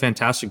has done a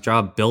fantastic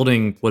job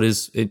building what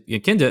is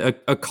akin to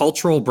a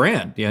cultural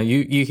brand.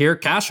 You hear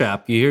Cash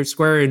App, you hear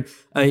Square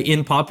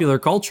in popular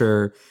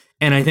culture,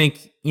 and I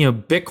think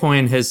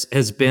Bitcoin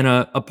has been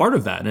a part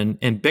of that,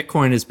 and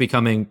Bitcoin is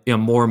becoming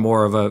more and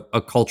more of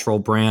a cultural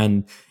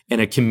brand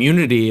and a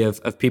community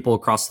of people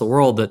across the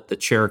world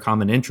that share a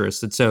common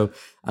interest. And so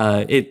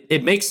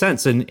it makes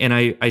sense, and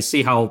I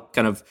see how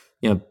kind of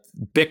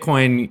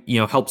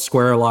Bitcoin helps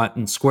Square a lot,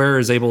 and Square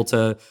is able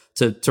to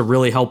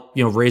really help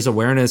raise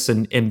awareness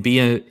and be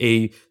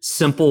a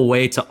simple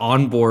way to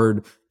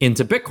onboard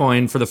into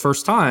Bitcoin for the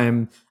first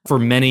time for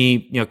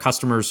many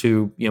customers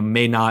who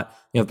may not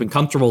have been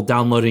comfortable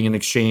downloading an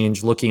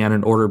exchange, looking at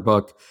an order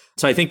book.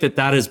 So I think that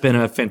has been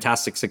a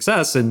fantastic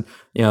success, and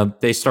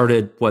they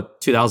started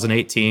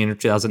 2018 or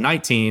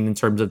 2019 in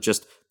terms of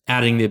just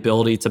adding the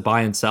ability to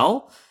buy and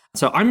sell.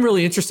 So I'm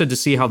really interested to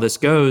see how this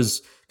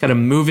goes, kind of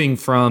moving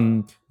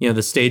from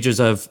the stages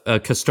of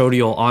a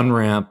custodial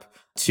on-ramp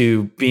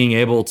to being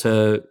able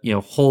to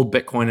hold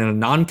Bitcoin in a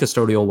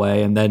non-custodial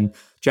way. And then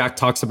Jack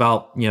talks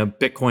about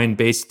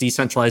Bitcoin-based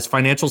decentralized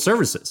financial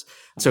services.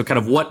 So kind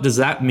of what does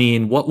that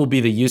mean? What will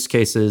be the use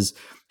cases?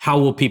 How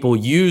will people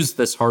use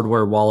this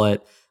hardware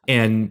wallet?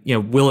 And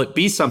will it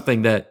be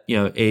something that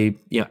a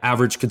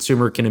average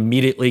consumer can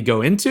immediately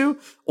go into,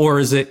 or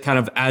is it kind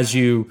of as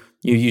you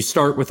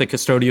start with a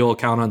custodial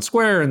account on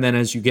Square, and then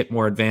as you get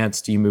more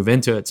advanced, you move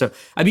into it? So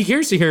I'd be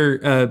curious to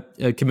hear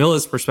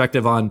Camilla's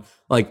perspective on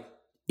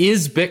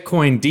is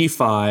Bitcoin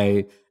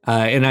DeFi?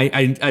 And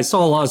I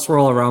saw a lot of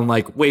swirl around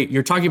wait,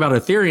 you're talking about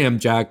Ethereum,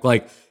 Jack.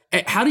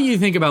 How do you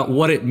think about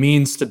what it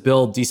means to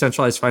build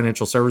decentralized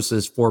financial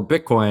services for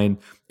Bitcoin?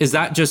 Is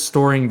that just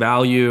storing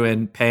value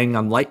and paying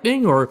on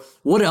Lightning, or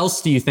what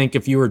else do you think,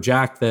 if you were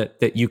Jack,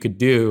 that you could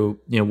do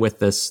with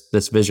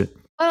this vision?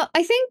 Well,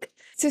 I think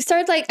to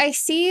start, I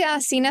see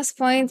Sina's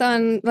point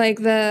on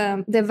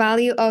the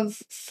value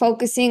of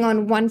focusing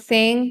on one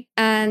thing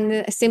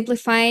and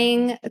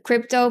simplifying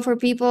crypto for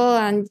people,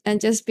 and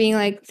just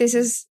being this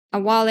is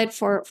a wallet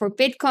for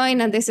Bitcoin,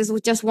 and this is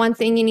just one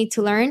thing you need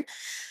to learn.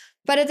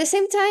 But at the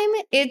same time,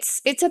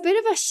 it's a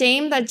bit of a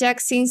shame that Jack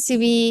seems to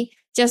be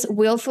just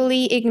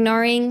willfully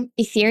ignoring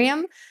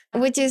Ethereum,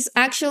 which is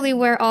actually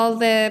where all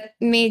the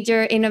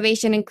major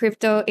innovation in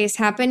crypto is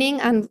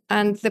happening, and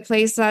the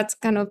place that's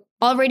kind of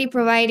already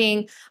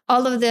providing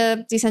all of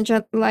the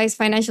decentralized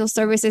financial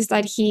services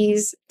that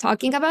he's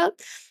talking about.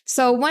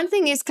 So one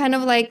thing is kind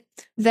of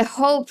the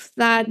hope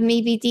that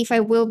maybe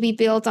DeFi will be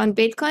built on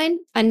Bitcoin,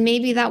 and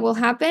maybe that will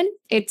happen.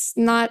 It's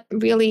not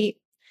really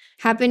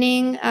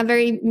happening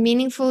very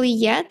meaningfully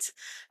yet.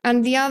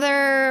 And the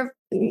other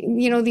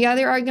the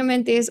other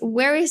argument is,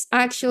 where is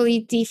actually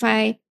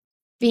DeFi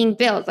being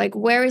built? Like,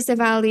 where is the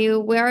value?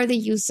 Where are the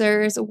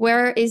users?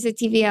 Where is the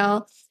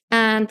TVL?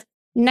 And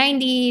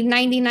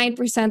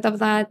 99% of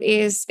that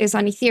is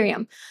on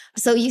Ethereum.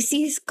 So you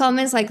see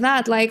comments like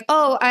that, like,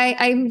 oh,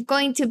 I'm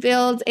going to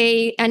build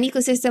an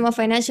ecosystem of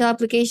financial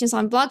applications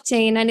on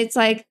blockchain. And it's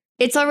like,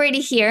 it's already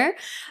here.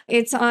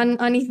 It's on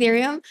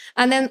Ethereum.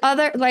 And then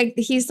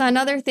he's done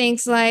other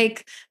things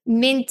like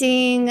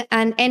minting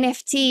an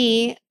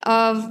NFT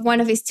of one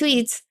of his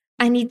tweets.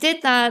 And he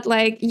did that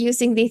like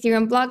using the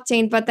Ethereum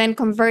blockchain, but then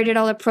converted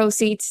all the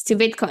proceeds to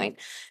Bitcoin.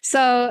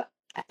 So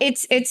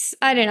it's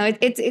I don't know,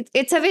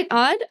 it's a bit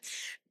odd.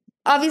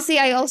 Obviously,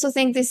 I also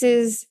think this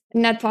is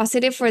net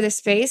positive for the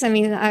space. I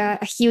mean,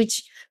 a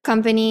huge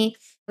company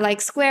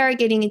like Square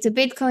getting into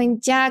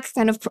Bitcoin, Jack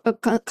kind of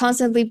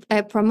constantly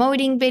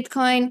promoting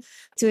Bitcoin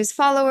to his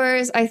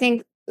followers. I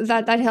think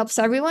that helps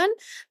everyone.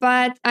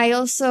 But I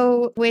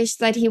also wish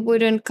that he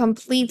wouldn't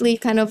completely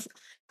kind of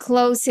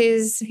close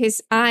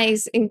his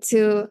eyes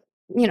into,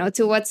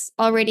 to what's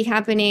already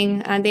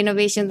happening and the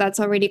innovation that's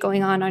already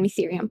going on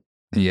Ethereum.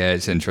 Yeah,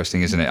 it's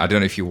interesting, isn't it? I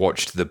don't know if you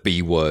watched the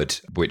B Word,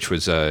 which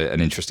was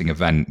an interesting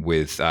event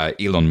with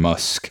Elon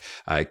Musk,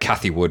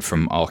 Cathie Wood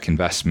from ARK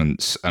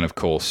Investments, and of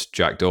course,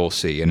 Jack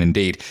Dorsey. And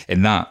indeed,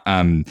 in that,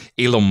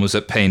 Elon was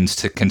at pains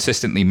to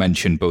consistently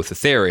mention both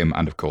Ethereum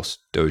and, of course,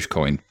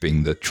 Dogecoin,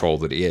 being the troll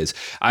that he is.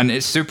 And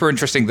it's super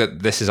interesting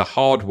that this is a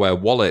hardware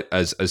wallet,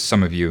 as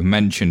some of you have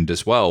mentioned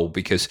as well,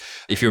 because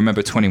if you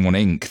remember 21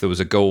 Inc., there was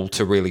a goal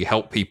to really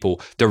help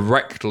people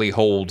directly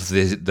hold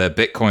their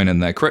Bitcoin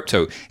and their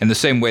crypto in the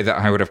same way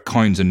that I would have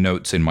coins and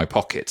notes in my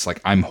pockets.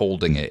 Like, I'm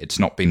holding it. It's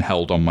not being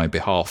held on my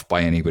behalf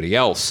by anybody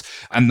else.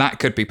 And that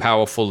could be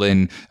powerful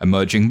in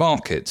emerging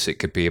markets. It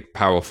could be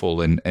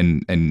powerful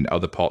in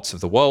other parts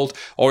of the world,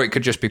 or it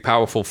could just be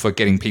powerful for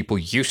getting people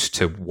used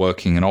to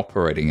working and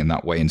operating in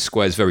that way. And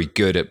Square's very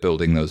good at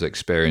building those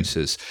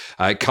experiences.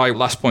 Kai,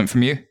 last point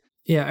from you.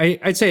 Yeah,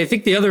 I'd say I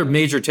think the other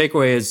major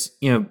takeaway is,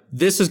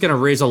 this is going to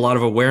raise a lot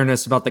of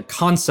awareness about the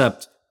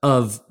concept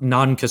of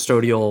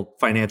non-custodial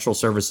financial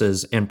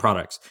services and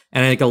products.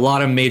 And I think a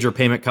lot of major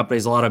payment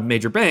companies, a lot of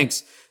major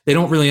banks, they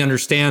don't really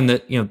understand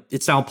that,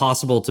 it's now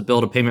possible to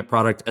build a payment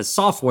product as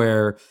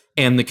software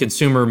and the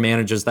consumer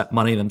manages that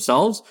money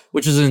themselves,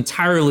 which is an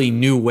entirely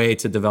new way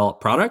to develop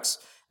products.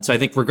 So I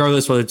think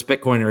regardless whether it's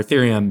Bitcoin or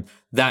Ethereum,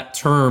 that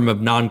term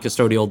of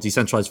non-custodial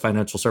decentralized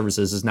financial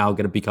services is now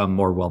going to become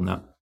more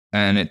well-known.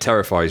 And it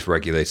terrifies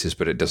regulators,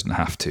 but it doesn't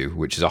have to,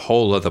 which is a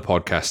whole other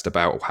podcast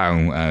about how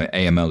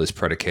AML is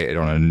predicated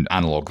on an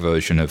analog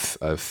version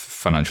of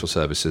financial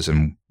services,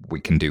 and we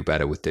can do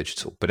better with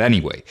digital. But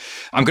anyway,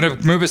 I'm going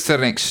to move us to the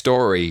next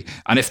story.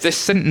 And if this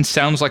sentence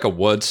sounds like a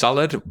word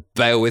salad,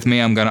 bear with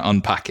me, I'm going to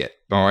unpack it.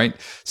 All right.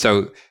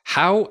 So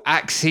how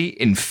Axie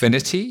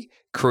Infinity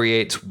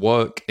creates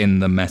work in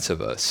the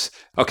metaverse.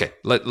 Okay,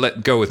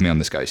 let go with me on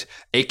this, guys.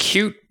 A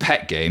cute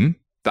pet game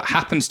that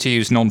happens to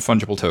use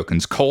non-fungible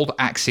tokens called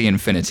Axie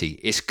Infinity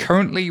is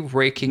currently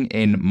raking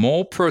in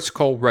more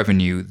protocol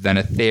revenue than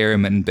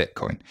Ethereum and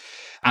Bitcoin,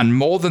 and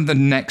more than the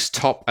next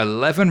top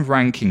 11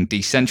 ranking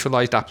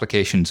decentralized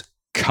applications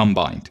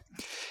combined.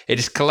 It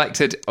has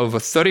collected over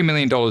 $30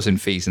 million in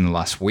fees in the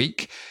last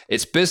week.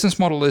 Its business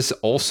model is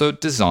also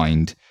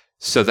designed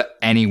so that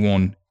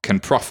anyone can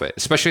profit,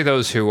 especially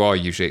those who are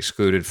usually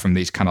excluded from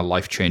these kind of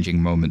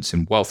life-changing moments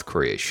in wealth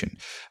creation.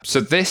 So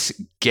this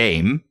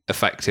game,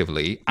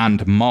 effectively,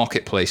 and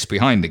marketplace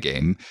behind the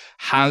game,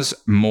 has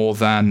more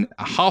than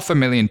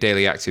 500,000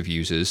 daily active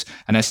users,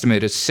 an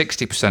estimated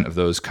 60% of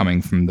those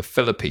coming from the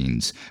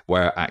Philippines,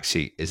 where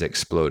Axie is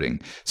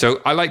exploding.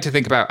 So I like to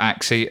think about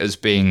Axie as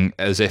being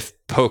as if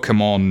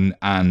Pokemon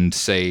and,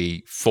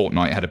 say,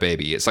 Fortnite had a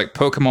baby. It's like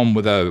Pokemon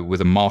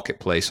with a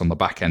marketplace on the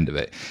back end of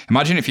it.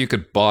 Imagine if you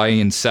could buy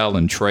and sell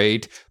and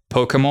trade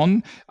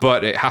Pokemon,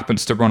 but it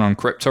happens to run on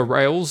crypto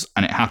rails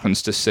and it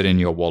happens to sit in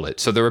your wallet.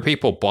 So there are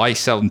people buy,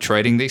 sell, and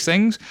trading these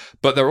things,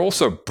 but they're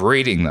also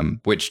breeding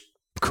them, which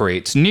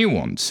creates new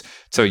ones.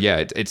 So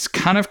yeah, it's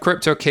kind of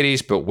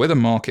CryptoKitties, but with a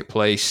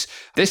marketplace.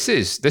 This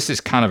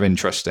is kind of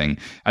interesting.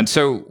 And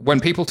so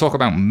when people talk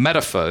about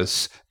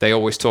metaverse, they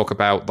always talk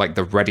about like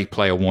the Ready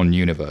Player One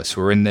universe.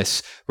 We're in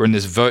this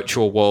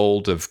virtual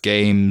world of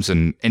games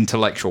and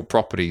intellectual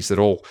properties that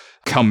all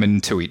come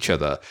into each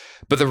other.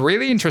 But the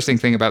really interesting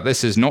thing about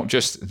this is not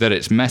just that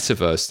it's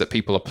metaverse, that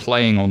people are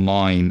playing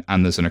online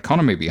and there's an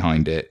economy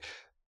behind it,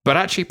 but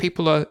actually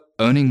people are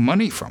earning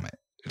money from it.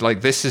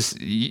 Like this is,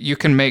 you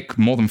can make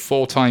more than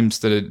 4 times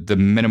the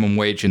minimum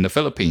wage in the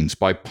Philippines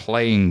by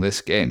playing this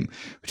game,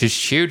 which is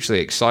hugely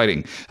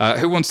exciting.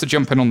 Who wants to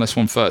jump in on this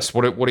one first?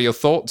 What are your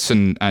thoughts?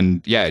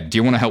 And yeah, do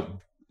you want to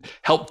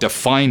help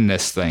define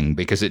this thing?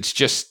 Because it's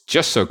just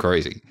so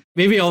crazy.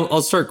 Maybe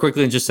I'll start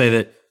quickly and just say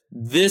that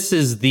this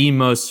is the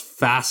most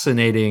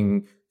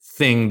fascinating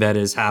thing that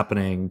is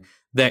happening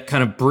that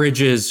kind of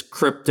bridges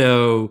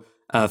crypto,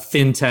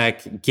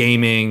 fintech,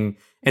 gaming.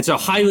 And so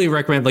highly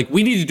recommend, like,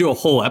 we need to do a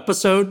whole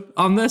episode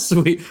on this.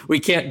 We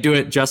can't do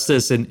it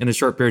justice in a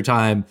short period of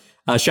time.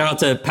 Shout out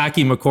to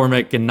Packy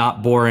McCormick and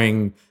Not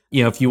Boring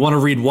if you want to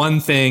read one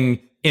thing,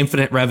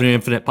 infinite revenue,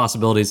 infinite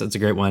possibilities, that's a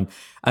great one.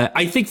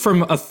 I think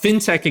from a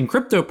fintech and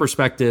crypto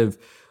perspective,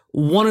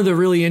 one of the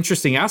really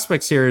interesting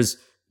aspects here is,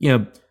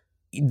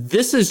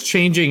 this is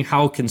changing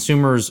how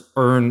consumers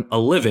earn a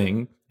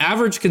living.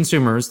 Average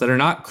consumers that are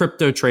not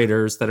crypto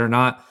traders, that are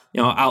not,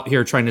 out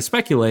here trying to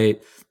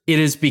speculate, it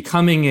is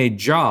becoming a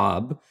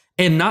job,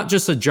 and not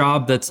just a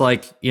job that's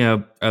like,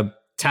 a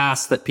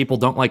task that people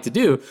don't like to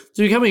do. It's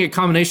becoming a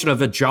combination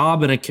of a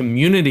job and a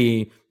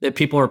community that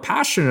people are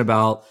passionate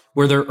about,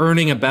 where they're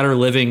earning a better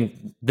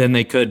living than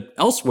they could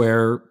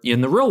elsewhere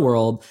in the real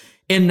world.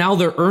 And now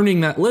they're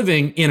earning that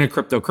living in a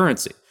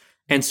cryptocurrency.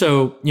 And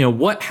so,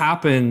 what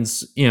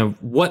happens,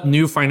 what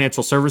new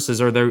financial services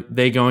are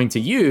they going to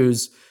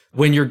use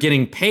when you're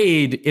getting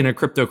paid in a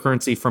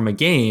cryptocurrency from a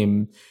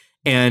game?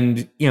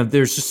 And,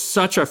 there's just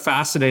such a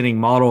fascinating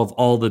model of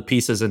all the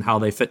pieces and how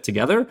they fit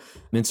together.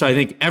 And so I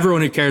think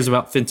everyone who cares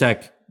about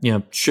fintech,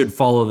 should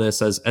follow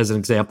this as an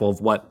example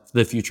of what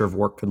the future of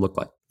work could look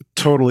like.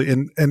 Totally.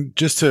 And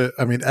just to,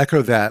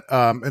 echo that.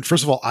 And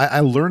first of all, I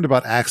learned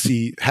about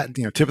Axie,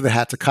 tip of the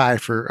hat to Kai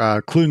for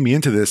cluing me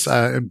into this.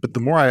 But the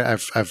more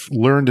I've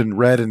learned and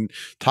read and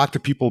talked to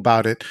people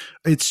about it,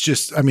 it's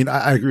just,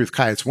 I agree with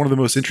Kai. It's one of the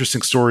most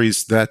interesting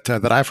stories that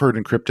I've heard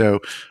in crypto.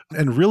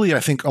 And really, I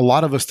think a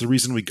lot of us, the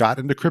reason we got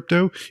into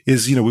crypto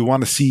is, we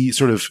want to see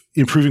sort of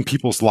improving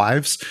people's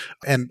lives.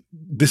 And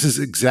this is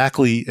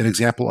exactly an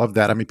example of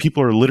that.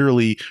 People are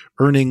literally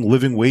earning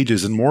living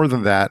wages, and more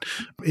than that.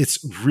 It's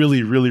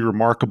really, really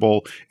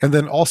remarkable. And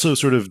then also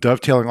sort of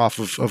dovetailing off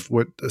of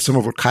what some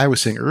of what Kai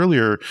was saying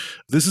earlier,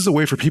 this is a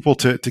way for people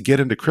to get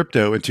into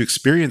crypto and to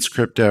experience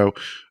crypto.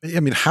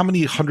 How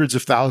many hundreds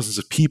of thousands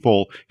of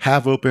people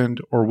have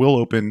opened or will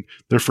open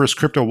their first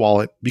crypto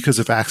wallet because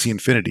of Axie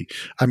Infinity?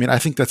 I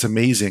think that's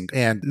amazing.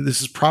 And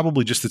this is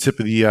probably just the tip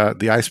of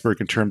the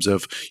iceberg in terms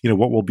of,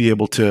 what we'll be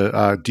able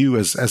to do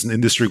as an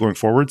industry going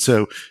forward.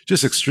 So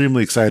just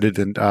extremely excited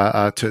and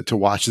to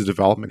watch the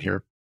development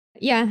here.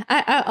 Yeah,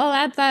 I'll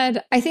add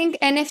that I think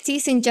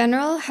NFTs in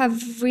general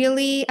have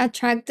really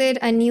attracted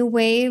a new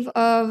wave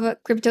of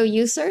crypto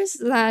users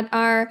that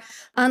are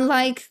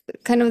unlike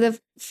kind of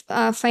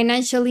the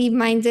financially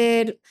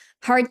minded,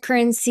 hard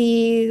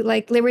currency,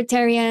 like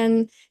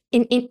libertarian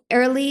in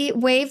early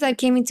wave that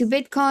came into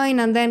Bitcoin,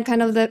 and then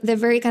kind of the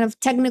very kind of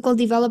technical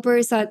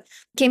developers that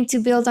came to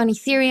build on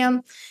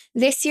Ethereum.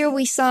 This year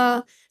we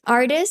saw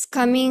artists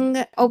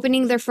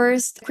opening their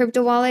first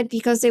crypto wallet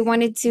because they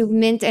wanted to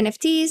mint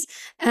NFTs.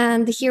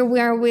 And here we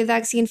are with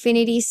Axie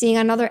Infinity, seeing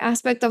another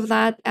aspect of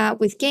that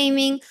with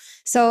gaming.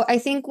 So I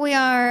think we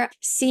are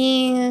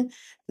seeing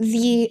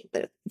the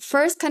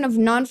first kind of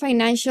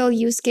non-financial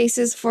use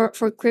cases for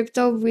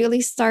crypto really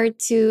start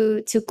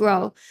to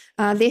grow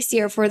this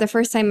year for the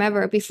first time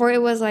ever. Before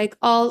it was like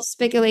all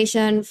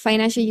speculation,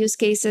 financial use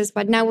cases,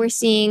 but now we're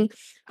seeing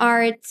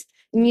art,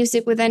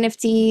 music with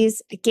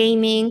NFTs,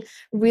 gaming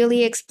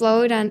really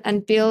explode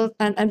and build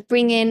and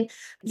bring in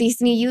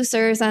these new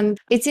users. And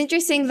it's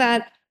interesting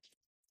that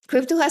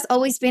crypto has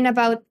always been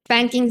about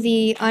banking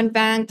the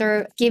unbanked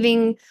or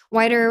giving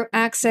wider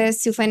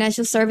access to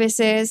financial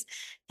services.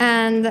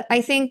 And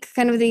I think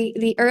kind of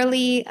the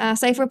early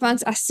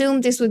cypherpunks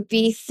assumed this would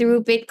be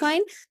through Bitcoin,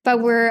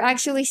 but we're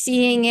actually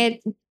seeing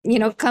it,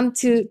 come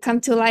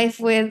to life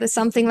with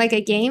something like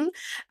a game.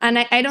 And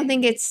I don't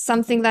think it's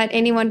something that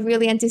anyone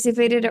really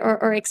anticipated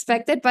or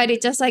expected, but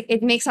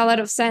it makes a lot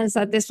of sense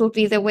that this will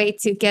be the way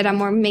to get a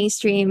more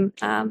mainstream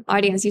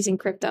audience using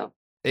crypto.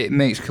 It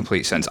makes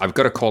complete sense. I've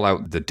got to call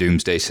out the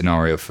doomsday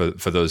scenario for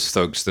those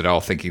folks that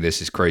are thinking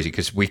this is crazy,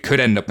 because we could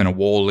end up in a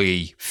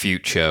Wall-E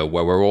future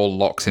where we're all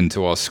locked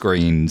into our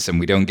screens and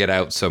we don't get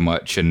out so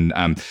much. And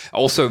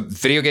also,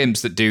 video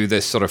games that do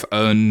this sort of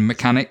earn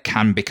mechanic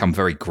can become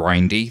very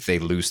grindy. They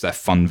lose their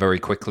fun very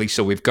quickly.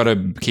 So we've got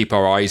to keep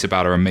our eyes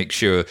about it and make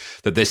sure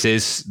that this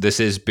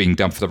is being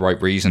done for the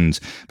right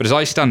reasons. But as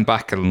I stand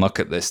back and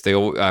look at this,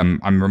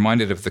 I'm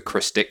reminded of the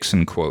Chris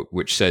Dixon quote,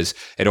 which says,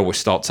 "It always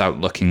starts out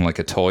looking like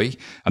a toy."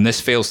 And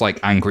this feels like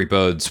Angry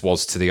Birds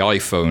was to the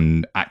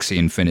iPhone, Axie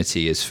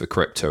Infinity is for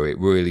crypto. It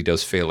really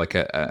does feel like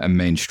a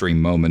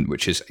mainstream moment,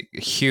 which is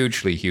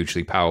hugely,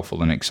 hugely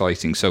powerful and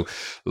exciting. So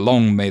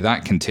long may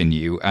that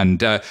continue. And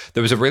there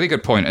was a really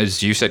good point,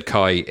 as you said,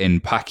 Kai, in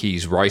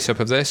Packy's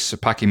write-up of this.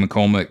 Packy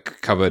McCormick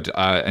covered,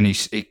 and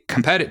he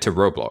compared it to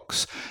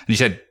Roblox. And he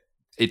said,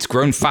 it's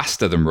grown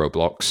faster than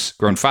Roblox,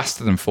 grown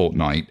faster than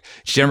Fortnite.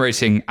 It's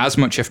generating as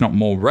much, if not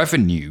more,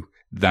 revenue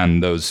than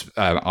those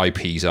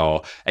IPs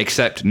are,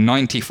 except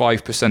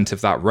 95%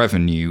 of that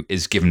revenue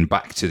is given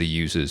back to the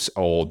users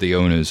or the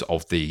owners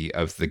of the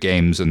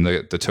games and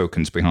the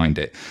tokens behind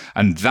it.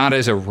 And that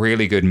is a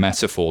really good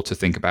metaphor to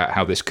think about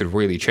how this could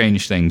really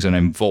change things and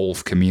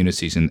involve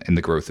communities in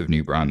the growth of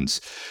new brands.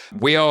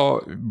 We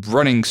are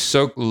running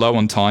so low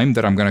on time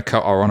that I'm going to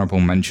cut our honorable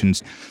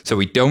mentions. So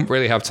we don't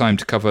really have time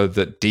to cover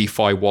that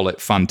DeFi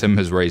wallet Phantom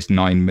has raised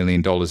 $9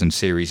 million in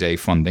Series A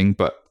funding,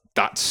 but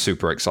That's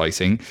super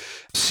exciting.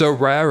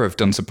 Sorare have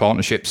done some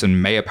partnerships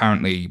and may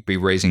apparently be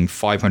raising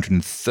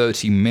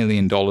 $530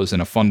 million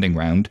in a funding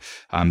round.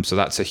 So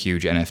that's a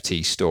huge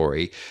NFT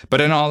story. But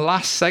in our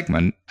last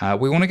segment,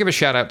 we want to give a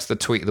shout out to the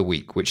tweet of the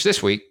week, which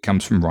this week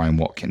comes from Ryan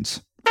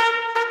Watkins.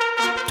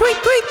 Tweet,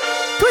 tweet,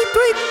 tweet,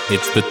 tweet.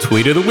 It's the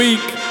tweet of the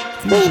week.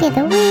 Tweet of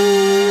the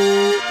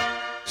week.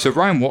 So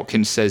Ryan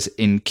Watkins says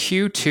in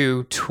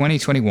Q2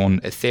 2021,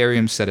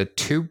 Ethereum settled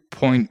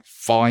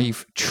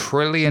 $2.5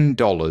 trillion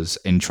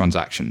in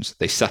transactions.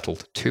 They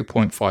settled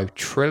 $2.5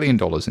 trillion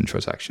in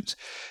transactions.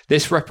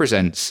 This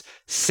represents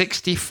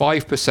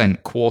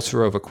 65%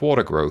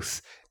 quarter-over-quarter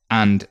growth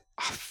and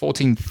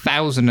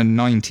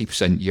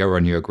 14,090%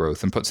 year-on-year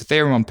growth, and puts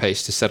Ethereum on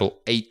pace to settle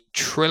 $8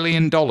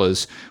 trillion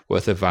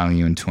worth of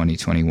value in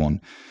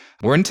 2021.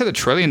 We're into the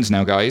trillions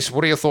now, guys.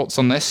 What are your thoughts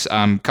on this?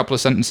 Couple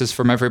of sentences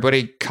from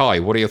everybody. Kai,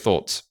 what are your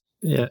thoughts?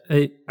 Yeah,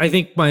 I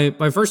think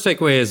my first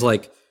takeaway is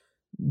like,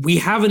 we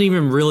haven't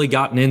even really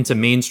gotten into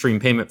mainstream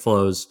payment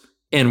flows,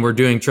 and we're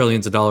doing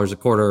trillions of dollars a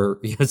quarter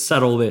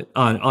settled it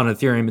on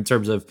Ethereum in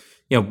terms of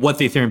what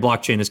the Ethereum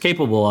blockchain is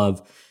capable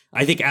of.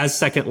 I think as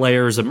second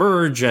layers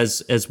emerge,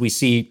 as we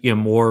see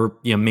more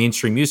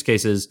mainstream use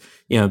cases,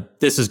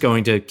 this is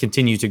going to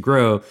continue to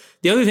grow.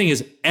 The other thing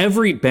is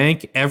every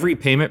bank, every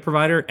payment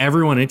provider,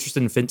 everyone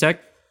interested in fintech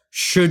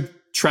should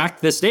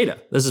track this data.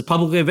 This is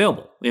publicly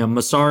available.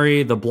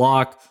 Messari, The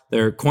Block,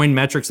 their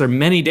Coinmetrics, there are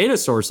many data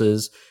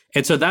sources.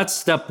 And so that's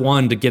step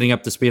one to getting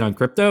up to speed on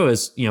crypto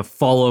is,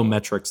 follow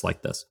metrics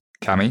like this.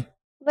 Cami?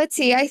 Let's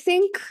see. I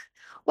think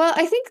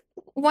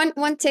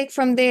one take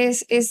from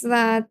this is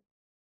that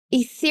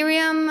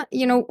Ethereum,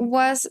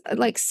 was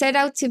like set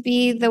out to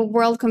be the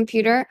world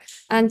computer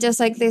and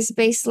just like this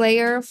base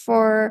layer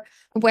for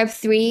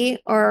Web3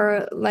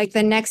 or like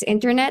the next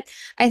internet.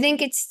 I think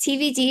it's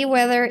TBD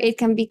whether it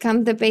can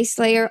become the base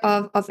layer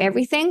of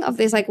everything, of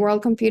this like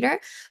world computer.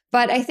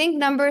 But I think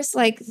numbers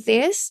like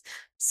this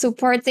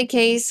support the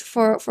case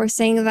for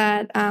saying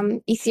that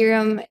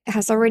Ethereum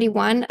has already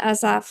won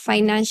as a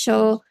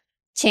financial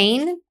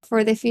chain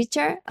for the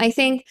future. I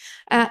think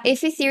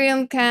if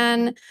Ethereum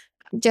can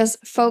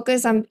just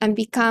focus and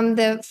become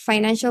the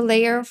financial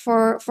layer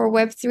for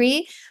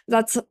Web3,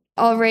 that's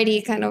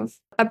already kind of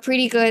a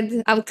pretty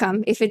good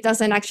outcome if it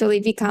doesn't actually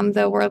become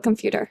the world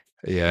computer.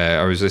 Yeah,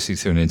 I was listening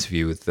to an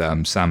interview with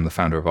Sam, the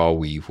founder of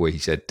Arweave, where he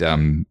said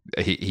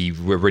he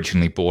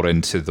originally bought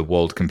into the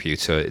world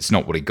computer. It's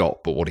not what he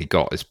got, but what he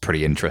got is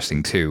pretty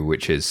interesting too,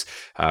 which is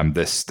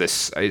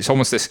this. It's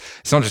almost this.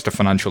 It's not just a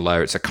financial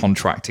layer; it's a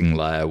contracting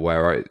layer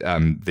where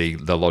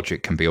the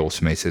logic can be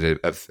automated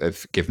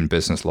of given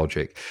business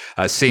logic.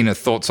 Sina,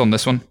 thoughts on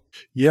this one?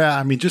 Yeah,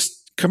 I mean, just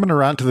coming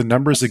around to the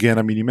numbers again,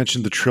 I mean, you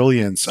mentioned the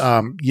trillions.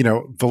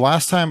 The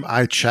last time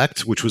I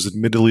checked, which was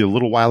admittedly a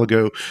little while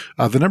ago,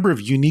 the number of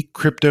unique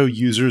crypto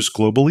users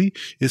globally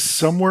is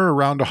somewhere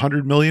around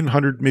 100 million,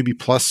 100 maybe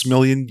plus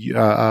million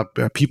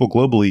people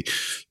globally.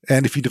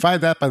 And if you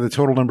divide that by the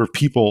total number of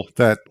people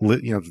that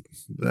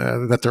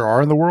that there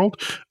are in the world,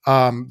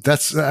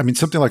 that's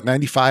something like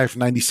 95,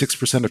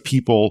 96% of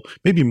people,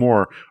 maybe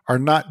more, are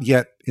not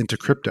yet into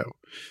crypto.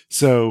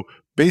 So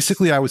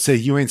basically, I would say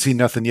you ain't seen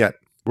nothing yet.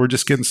 We're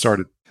just getting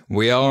started.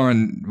 We are,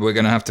 and we're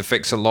going to have to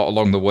fix a lot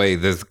along the way.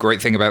 The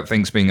great thing about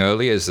things being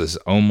early is there's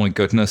a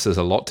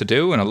lot to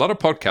do and a lot of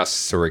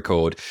podcasts to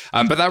record.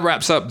 But that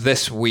wraps up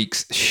this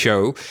week's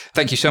show.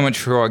 Thank you so much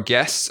for our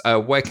guests.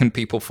 Where can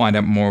people find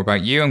out more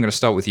about you? I'm going to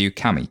start with you,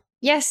 Cami.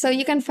 Yes, so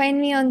you can find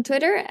me on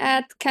Twitter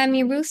at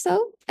Cami Russo,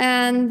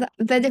 and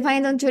The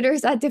Defiant on Twitter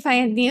is at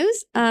Defiant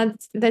News.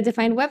 The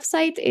Defiant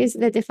website is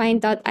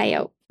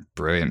thedefiant.io.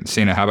 Brilliant.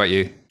 Sina, how about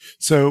you?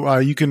 So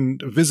you can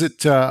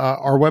visit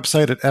our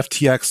website at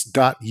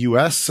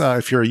ftx.us.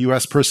 If you're a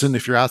U.S. person,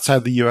 if you're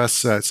outside the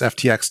U.S., it's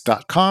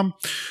ftx.com.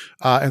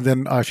 And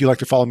then if you'd like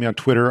to follow me on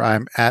Twitter,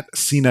 I'm at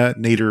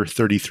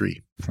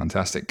SinaNader33.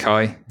 Fantastic.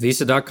 Kai?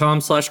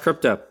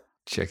 Visa.com/crypto.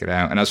 Check it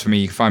out. And as for me,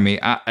 you can find me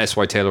at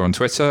SYTaylor on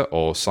Twitter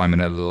or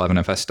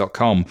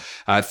simon@11fs.com.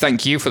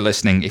 Thank you for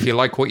listening. If you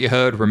like what you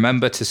heard,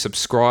 remember to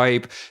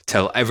subscribe.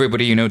 Tell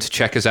everybody you know to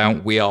check us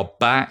out. We are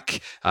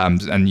back,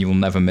 and you will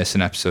never miss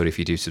an episode if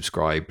you do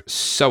subscribe.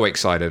 So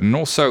excited. And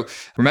also,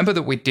 remember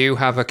that we do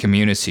have a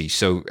community.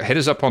 So hit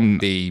us up on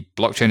the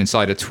Blockchain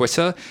Insider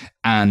Twitter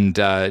and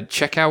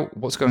check out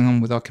what's going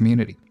on with our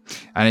community.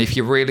 And if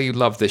you really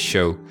love this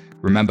show,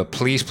 remember,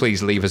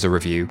 please leave us a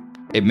review.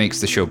 It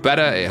makes the show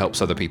better. It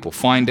helps other people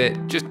find it.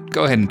 Just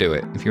go ahead and do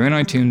it. If you're in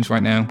iTunes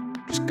right now,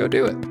 just go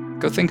do it.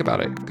 Go think about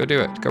it. Go do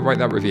it. Go write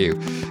that review.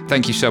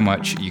 Thank you so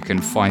much. You can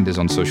find us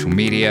on social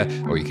media,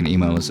 or you can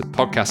email us at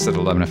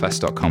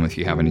podcast@11fs.com if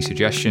you have any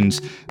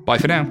suggestions. Bye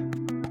for now.